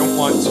week. I don't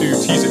want to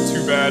tease it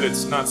too bad.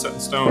 It's not set in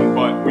stone,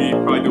 but we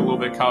probably do a little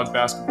bit of college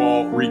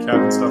basketball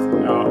recap and stuff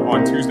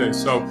on Tuesdays.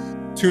 So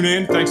tune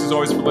in. Thanks as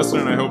always for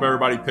listening. I hope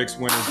everybody picks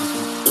winners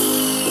this week.